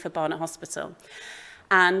 B for Barnet Hospital,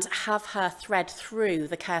 and have her thread through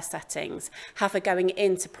the care settings, have her going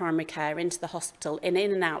into primary care, into the hospital, in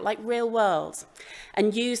and out, like real world,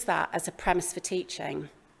 and use that as a premise for teaching.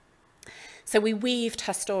 So we weaved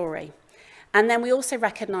her story. And then we also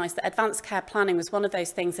recognised that advanced care planning was one of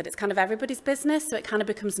those things that it's kind of everybody's business, so it kind of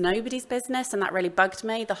becomes nobody's business, and that really bugged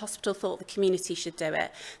me. The hospital thought the community should do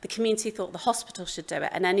it. The community thought the hospital should do it,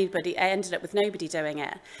 and anybody ended up with nobody doing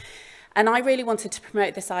it. And I really wanted to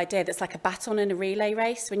promote this idea that's like a baton in a relay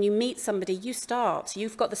race. When you meet somebody, you start.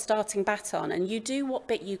 You've got the starting baton, and you do what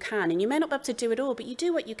bit you can. And you may not be able to do it all, but you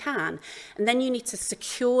do what you can. And then you need to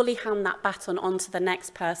securely hand that baton on to the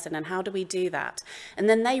next person. And how do we do that? And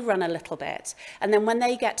then they run a little bit. And then when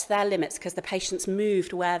they get to their limits, because the patient's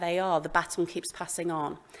moved where they are, the baton keeps passing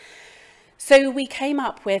on. So we came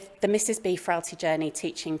up with the Mrs. B Frailty Journey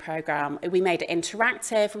teaching programme. We made it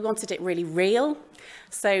interactive. We wanted it really real.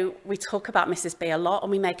 So we talk about Mrs. B a lot, and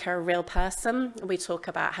we make her a real person. We talk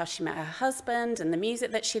about how she met her husband and the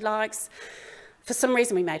music that she likes. For some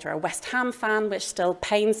reason, we made her a West Ham fan, which still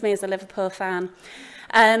pains me as a Liverpool fan.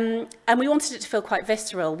 And we wanted it to feel quite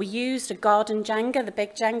visceral. We used a garden Jenga, the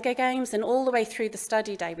big Jenga games, and all the way through the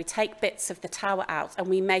study day, we take bits of the tower out, and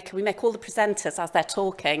we make all the presenters, as they're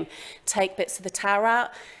talking, take bits of the tower out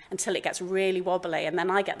until it gets really wobbly. And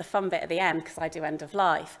then I get the fun bit at the end, because I do end of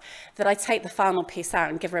life, that I take the final piece out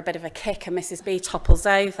and give her a bit of a kick, and Mrs. B topples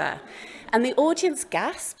over. And the audience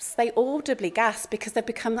gasps. They audibly gasp, because they've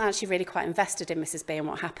become actually really quite invested in Mrs. B and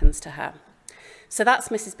what happens to her. So that's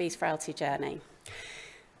Mrs. B's Frailty Journey.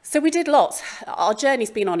 So we did lots. Our journey's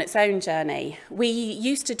been on its own journey. We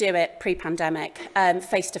used to do it pre-pandemic,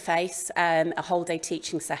 face-to-face, a whole day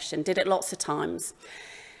teaching session, did it lots of times.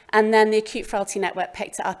 And then the Acute Frailty Network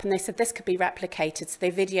picked it up and they said this could be replicated. So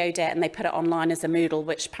they videoed it and they put it online as a Moodle,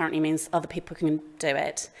 which apparently means other people can do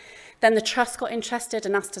it. Then the Trust got interested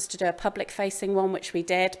and asked us to do a public-facing one, which we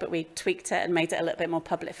did, but we tweaked it and made it a little bit more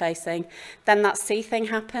public-facing. Then that C thing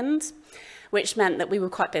happened, which meant that we were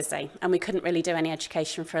quite busy and we couldn't really do any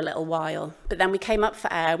education for a little while. But then we came up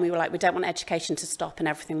for air and we were like, we don't want education to stop, and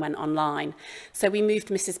everything went online. So we moved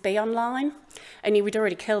Mrs. B online, only we'd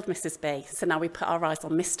already killed Mrs. B. So now we put our eyes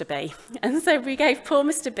on Mr. B. And so we gave poor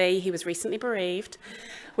Mr. B, he was recently bereaved,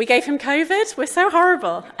 we gave him COVID. We're so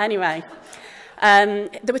horrible. Anyway.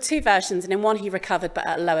 There were 2 versions, and in one he recovered but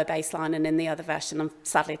at a lower baseline, and in the other version,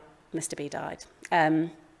 sadly, Mr. B died. And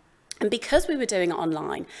because we were doing it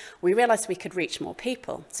online, we realised we could reach more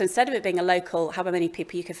people. So instead of it being a local, however many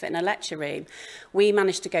people you could fit in a lecture room, we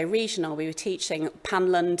managed to go regional. We were teaching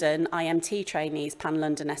Pan-London IMT trainees,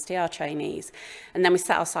 Pan-London SDR trainees, and then we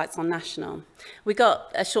set our sights on national. We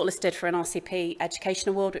got shortlisted for an RCP Education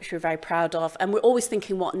Award, which we were very proud of, and we're always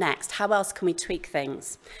thinking, what next? How else can we tweak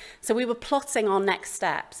things? So we were plotting our next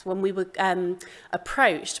steps when we were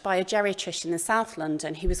approached by a geriatrician in South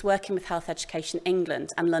London who was working with Health Education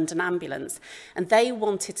England and London Ambulance, and they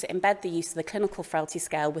wanted to embed the use of the clinical frailty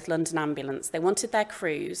scale with London Ambulance. They wanted their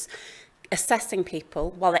crews assessing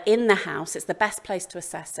people while they're in the house. It's the best place to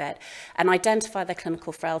assess it, and identify their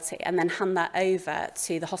clinical frailty and then hand that over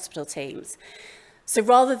to the hospital teams. So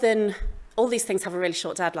rather than, all these things have a really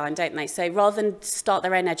short deadline, don't they? So rather than start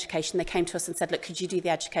their own education, they came to us and said, look, could you do the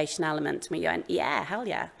education element? And we went, yeah, hell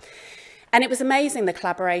yeah. And it was amazing, the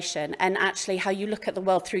collaboration, and actually how you look at the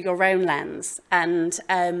world through your own lens. And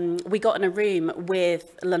we got in a room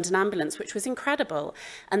with London Ambulance, which was incredible.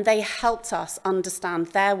 And they helped us understand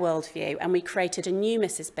their worldview. And we created a new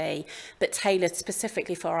Mrs. B, but tailored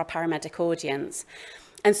specifically for our paramedic audience.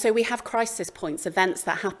 And so we have crisis points, events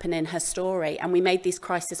that happen in her story. And we made these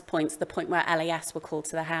crisis points the point where LAS were called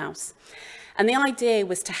to the house. And the idea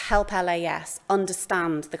was to help LAS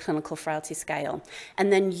understand the clinical frailty scale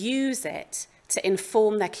and then use it to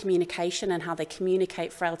inform their communication and how they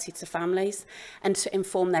communicate frailty to families, and to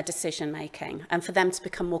inform their decision making and for them to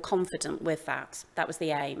become more confident with that. That was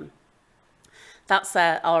the aim. That's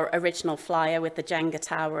our original flyer with the Jenga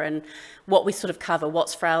tower and what we sort of cover,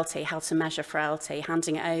 what's frailty, how to measure frailty,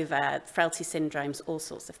 handing it over, frailty syndromes, all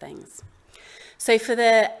sorts of things. So for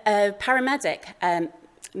the paramedic,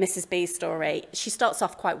 Mrs. B's story, she starts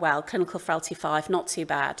off quite well, clinical frailty 5, not too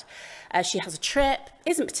bad. She has a trip,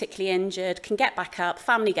 isn't particularly injured, can get back up,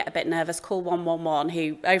 family get a bit nervous, call 111,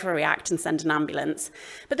 who overreact and send an ambulance.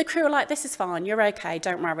 But the crew are like, this is fine, you're okay,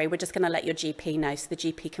 don't worry, we're just going to let your GP know so the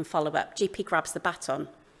GP can follow up. GP grabs the baton,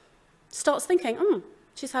 starts thinking,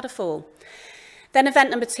 she's had a fall. Then event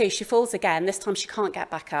number 2, she falls again. This time she can't get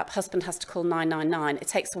back up. Husband has to call 999. It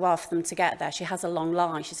takes a while for them to get there. She has a long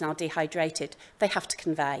line. She's now dehydrated. They have to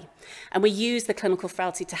convey. And we use the clinical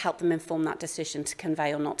frailty to help them inform that decision to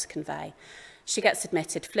convey or not to convey. She gets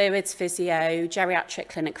admitted, fluids, physio, geriatric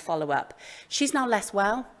clinic follow-up. She's now less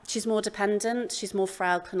well. She's more dependent. She's more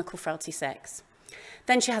frail, clinical frailty 6.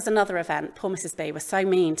 Then she has another event. Poor Mrs. B, we're so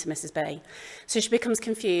mean to Mrs. B. So she becomes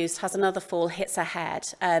confused, has another fall, hits her head.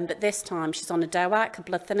 But this time she's on a DOAC, a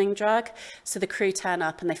blood thinning drug. So the crew turn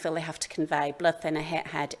up and they feel they have to convey. Blood thinner, hit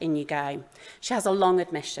head, in you go. She has a long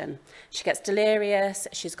admission. She gets delirious,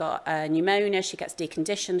 she's got pneumonia, she gets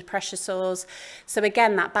deconditioned, pressure sores. So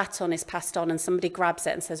again, that baton is passed on and somebody grabs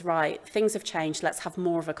it and says, right, things have changed, let's have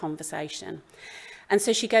more of a conversation. And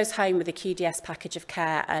so she goes home with a QDS package of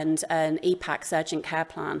care and an EPACS urgent care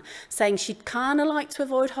plan, saying she'd kind of like to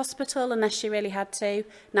avoid hospital unless she really had to,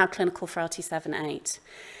 now clinical frailty 7-8.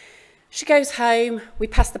 She goes home, we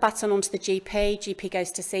pass the baton on to the GP, GP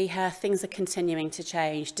goes to see her, things are continuing to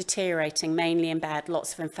change, deteriorating, mainly in bed,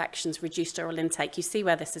 lots of infections, reduced oral intake, you see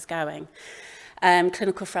where this is going.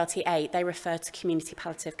 Clinical frailty 8, they refer to community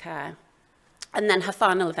palliative care. And then her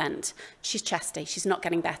final event, she's chesty, she's not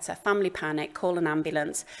getting better, family panic, call an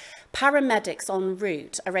ambulance. Paramedics en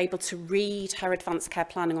route are able to read her advanced care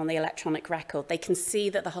planning on the electronic record. They can see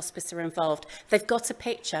that the hospice are involved. They've got a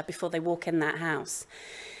picture before they walk in that house.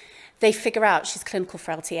 They figure out she's clinical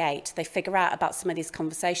frailty 8. They figure out about some of these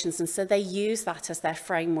conversations, and so they use that as their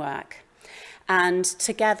framework. And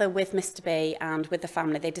together with Mr. B and with the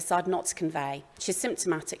family, they decide not to convey. She's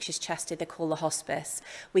symptomatic, she's chesty, they call the hospice.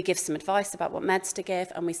 We give some advice about what meds to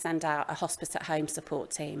give, and we send out a hospice at home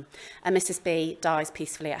support team. And Mrs. B dies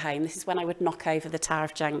peacefully at home. This is when I would knock over the tower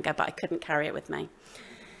of Jenga, but I couldn't carry it with me.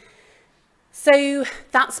 So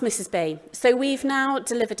that's Mrs. B. So we've now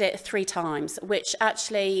delivered it 3 times, which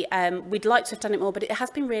actually we'd like to have done it more, but it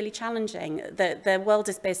has been really challenging. The world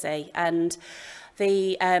is busy, and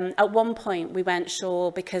At one point, we weren't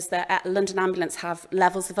sure because the London Ambulance have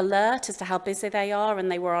levels of alert as to how busy they are,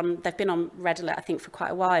 and they've been on red alert, I think, for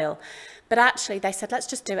quite a while. But actually, they said, let's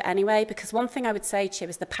just do it anyway, because one thing I would say to you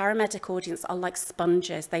is the paramedic audience are like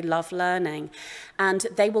sponges. They love learning, and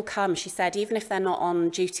they will come. She said, even if they're not on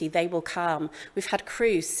duty, they will come. We've had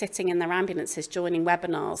crews sitting in their ambulances joining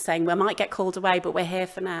webinars saying, we might get called away, but we're here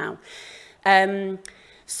for now.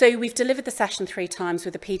 So we've delivered the session 3 times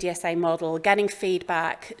with the PDSA model, getting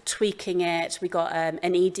feedback, tweaking it. We got an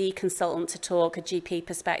ED consultant to talk, a GP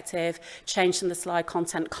perspective, changing the slide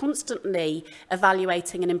content, constantly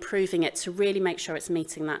evaluating and improving it to really make sure it's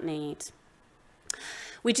meeting that need.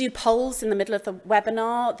 We do polls in the middle of the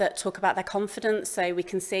webinar that talk about their confidence, so we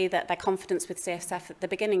can see that their confidence with CSF at the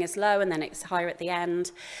beginning is low and then it's higher at the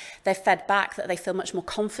end. They've fed back that they feel much more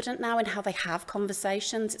confident now in how they have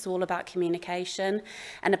conversations. It's all about communication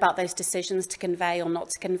and about those decisions to convey or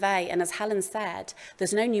not to convey. And as Helen said,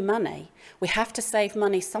 there's no new money. We have to save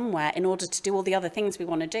money somewhere in order to do all the other things we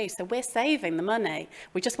want to do. So we're saving the money.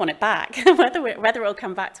 We just want it back. Whether it'll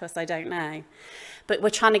come back to us, I don't know. But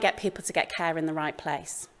we're trying to get people to get care in the right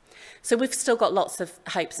place. So we've still got lots of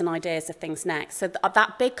hopes and ideas of things next. So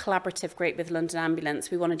that big collaborative group with London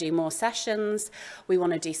Ambulance, we want to do more sessions. We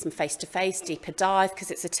want to do some face-to-face, deeper dive,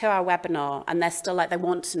 because it's a 2-hour webinar and they're still like, they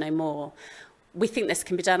want to know more. We think this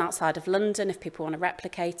can be done outside of London if people want to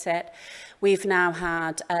replicate it. We've now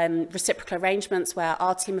had reciprocal arrangements where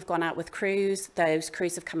our team have gone out with crews. Those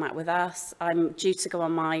crews have come out with us. I'm due to go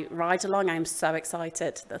on my ride-along. I'm so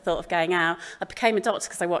excited at the thought of going out. I became a doctor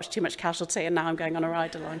because I watched too much Casualty, and now I'm going on a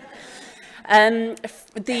ride-along.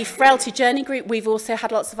 The frailty journey group, we've also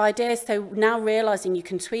had lots of ideas, so now realising you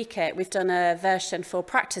can tweak it, we've done a version for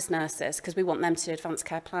practice nurses because we want them to do advanced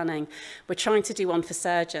care planning. We're trying to do one for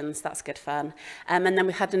surgeons, that's good fun. And then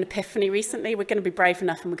we've had an epiphany recently. We're going to be brave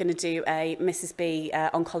enough and we're going to do a Mrs. B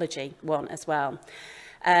oncology one as well.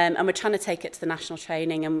 And we're trying to take it to the national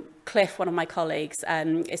training, and Cliff, one of my colleagues,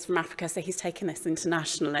 is from Africa, so he's taking this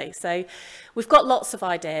internationally. So we've got lots of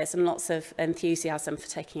ideas and lots of enthusiasm for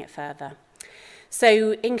taking it further.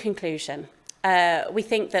 So in conclusion, we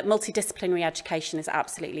think that multidisciplinary education is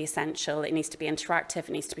absolutely essential. It needs to be interactive, it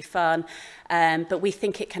needs to be fun, but we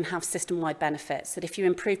think it can have system-wide benefits, that if you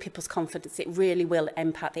improve people's confidence, it really will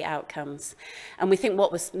impact the outcomes. And we think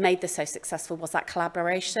what made this so successful was that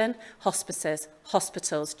collaboration: hospices,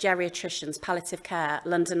 hospitals, geriatricians, palliative care,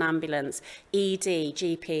 London Ambulance, ED,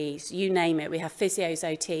 GPs, you name it. We have physios,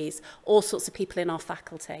 OTs, all sorts of people in our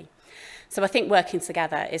faculty. So I think working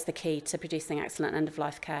together is the key to producing excellent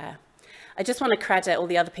end-of-life care. I just want to credit all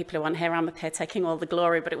the other people who aren't here. I'm up here taking all the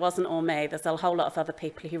glory, but it wasn't all me. There's a whole lot of other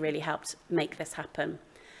people who really helped make this happen.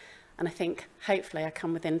 And I think, hopefully, I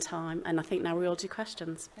come within time. And I think now we all do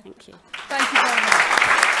questions. Thank you. Thank you very much.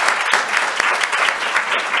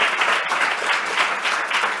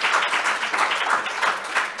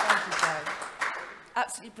 Thank you, Jo.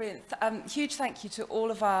 Absolutely brilliant. Huge thank you to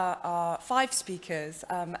all of our 5 speakers.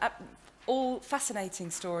 All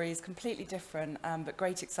fascinating stories, completely different, but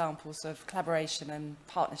great examples of collaboration and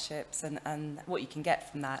partnerships and what you can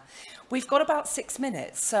get from that. We've got about 6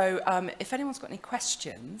 minutes, so if anyone's got any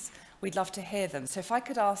questions, we'd love to hear them. So if I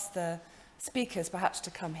could ask the speakers perhaps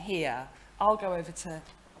to come here, I'll go over to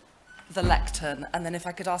the lectern, and then if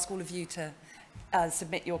I could ask all of you to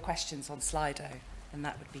submit your questions on Slido, then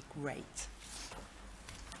that would be great.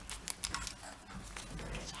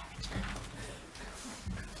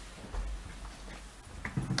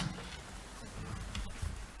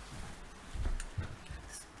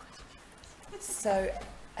 So,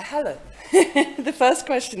 Helen, the first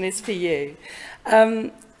question is for you.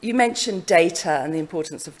 You mentioned data and the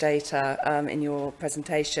importance of data in your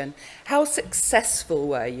presentation. How successful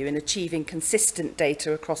were you in achieving consistent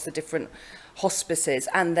data across the different hospices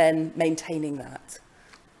and then maintaining that?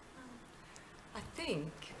 I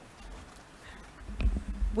think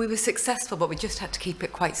we were successful, but we just had to keep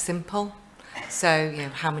it quite simple. So, you know,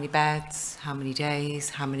 how many beds, how many days,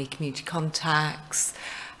 how many community contacts.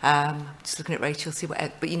 Just looking at Rachel, see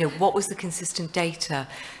what, but you know, what was the consistent data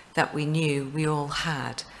that we knew we all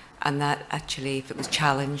had, and that actually, if it was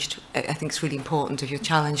challenged, I think it's really important, if you're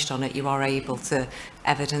challenged on it, you are able to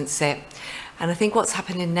evidence it. And I think what's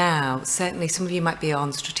happening now, certainly some of you might be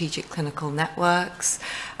on strategic clinical networks,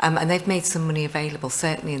 and they've made some money available,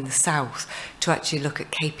 certainly in the south, to actually look at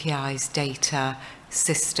KPIs, data,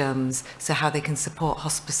 systems, so how they can support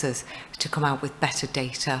hospices to come out with better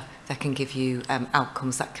data that can give you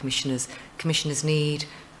outcomes that commissioners need,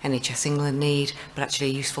 NHS England need, but actually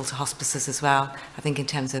useful to hospices as well, I think in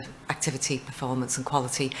terms of activity, performance and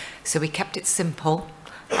quality. So we kept it simple,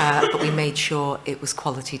 but we made sure it was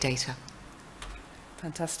quality data.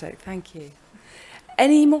 Fantastic, thank you.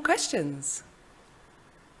 Any more questions?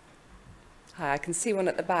 Hi, I can see one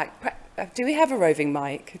at the back. Do we have a roving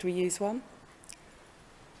mic? Could we use one?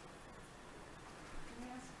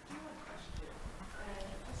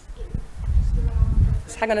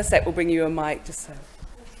 Just hang on a sec, we'll bring you a mic. Just so.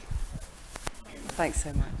 Thanks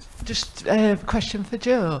so much. Just a question for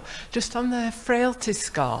Joe. Just on the frailty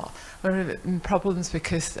score, we're in problems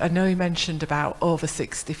because I know you mentioned about over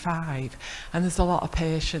 65, and there's a lot of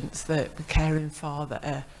patients that we're caring for that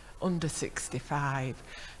are under 65.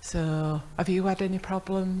 So have you had any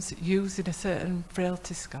problems using a certain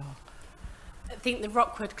frailty score? I think the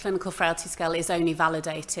Rockwood Clinical Frailty Scale is only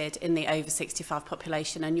validated in the over 65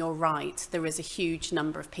 population, and you're right, there is a huge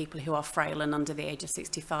number of people who are frail and under the age of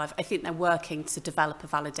 65. I think they're working to develop a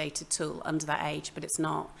validated tool under that age, but it's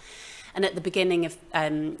not. And at the beginning of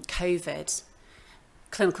COVID,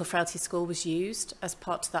 clinical frailty score was used as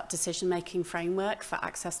part of that decision-making framework for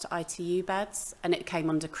access to ITU beds, and it came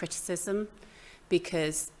under criticism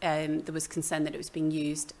because there was concern that it was being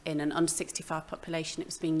used in an under 65 population, it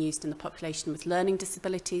was being used in the population with learning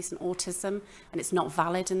disabilities and autism, and it's not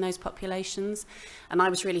valid in those populations. And I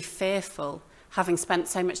was really fearful, having spent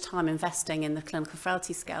so much time investing in the clinical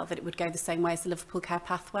frailty scale, that it would go the same way as the Liverpool Care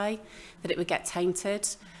Pathway, that it would get tainted,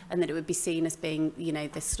 and that it would be seen as being, you know,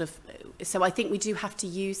 this sort of... So I think we do have to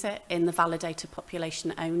use it in the validated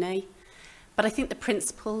population only. But I think the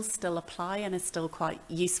principles still apply and are still quite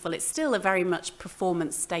useful. It's still a very much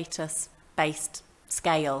performance status-based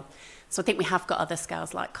scale. So I think we have got other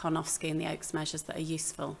scales like Karnofsky and the Oakes measures that are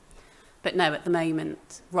useful. But no, at the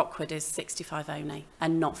moment, Rockwood is 65 only,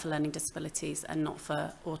 and not for learning disabilities and not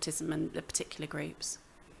for autism and the particular groups.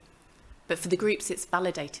 But for the groups it's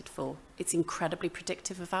validated for, it's incredibly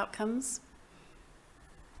predictive of outcomes.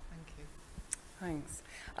 Thank you.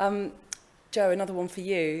 Thanks. Joe, another one for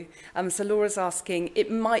you. So Laura's asking,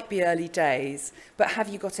 it might be early days, but have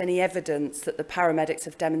you got any evidence that the paramedics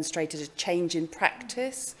have demonstrated a change in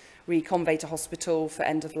practice, re-convey to hospital for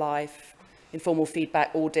end of life, informal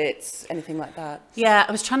feedback, audits, anything like that? Yeah,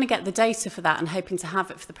 I was trying to get the data for that and hoping to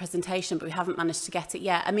have it for the presentation, but we haven't managed to get it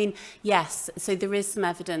yet. I mean, yes, so there is some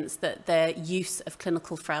evidence that the use of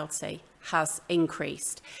clinical frailty has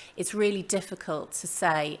increased. It's really difficult to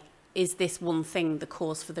say, is this one thing the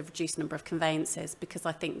cause for the reduced number of conveyances? Because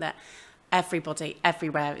I think that everybody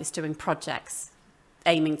everywhere is doing projects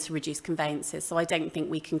aiming to reduce conveyances. So I don't think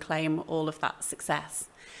we can claim all of that success.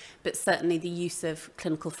 But certainly the use of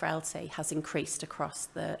clinical frailty has increased across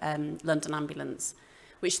the London ambulance,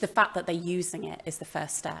 which the fact that they're using it is the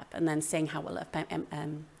first step, and then seeing how it will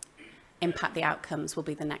impact the outcomes will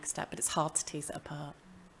be the next step, but it's hard to tease it apart.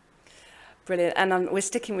 Brilliant. And we're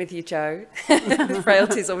sticking with you, Joe.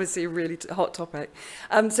 Frailty is obviously a really hot topic.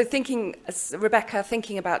 So Rebecca,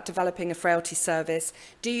 thinking about developing a frailty service,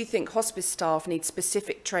 do you think hospice staff need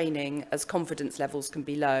specific training as confidence levels can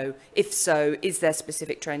be low? If so, is there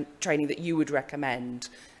specific training that you would recommend?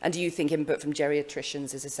 And do you think input from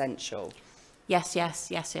geriatricians is essential? Yes, yes,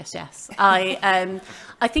 yes, yes, yes.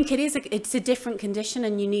 I think it's a different condition,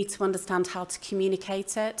 and you need to understand how to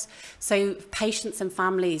communicate it. So patients and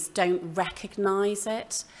families don't recognise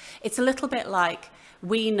it. It's a little bit like,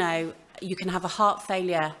 we know you can have a heart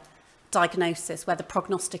failure diagnosis where the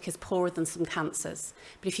prognostic is poorer than some cancers.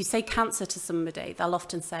 But if you say cancer to somebody, they'll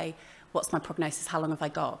often say, what's my prognosis? How long have I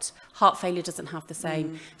got? Heart failure doesn't have the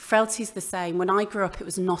same. Frailty is the same. When I grew up, it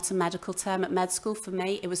was not a medical term. At med school, for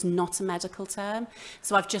me, it was not a medical term.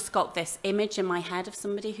 So I've just got this image in my head of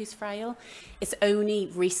somebody who's frail. It's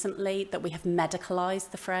only recently that we have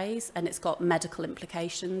medicalised the phrase, and it's got medical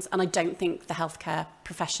implications. And I don't think the healthcare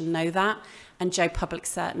profession know that. And Joe Public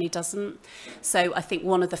certainly doesn't. So I think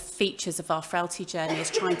one of the features of our frailty journey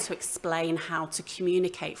is trying to explain how to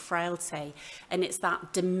communicate frailty. And it's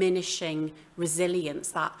that diminishing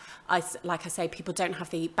resilience that, like I say, people don't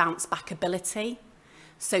have the bounce back ability.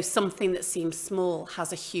 So something that seems small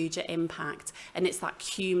has a huger impact. And it's that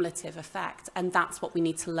cumulative effect. And that's what we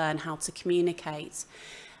need to learn how to communicate.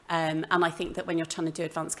 And I think that when you're trying to do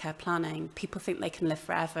advanced care planning, people think they can live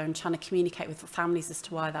forever, and trying to communicate with families as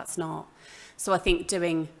to why that's not. So I think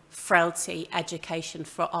doing frailty education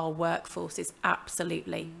for our workforce is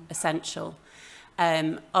absolutely essential.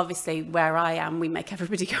 Obviously, where I am, we make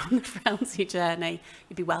everybody go on the frailty journey.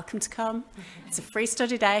 You'd be welcome to come. It's a free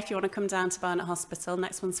study day if you want to come down to Bennett Hospital.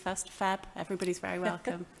 Next one's 1st of Feb. Everybody's very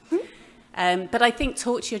welcome. But I think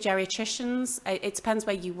talk to your geriatricians. It depends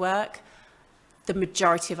where you work. The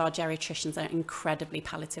majority of our geriatricians are incredibly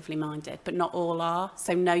palliatively minded, but not all are.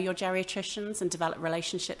 So know your geriatricians and develop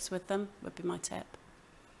relationships with them would be my tip.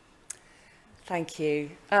 Thank you.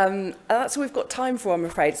 That's all we've got time for, I'm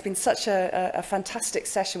afraid. It's been such a fantastic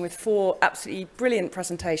session with 4 absolutely brilliant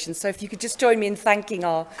presentations. So if you could just join me in thanking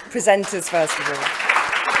our presenters, first of all.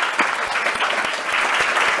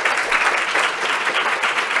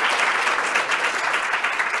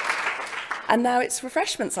 And now it's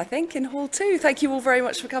refreshments, I think, in Hall 2. Thank you all very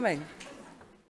much for coming.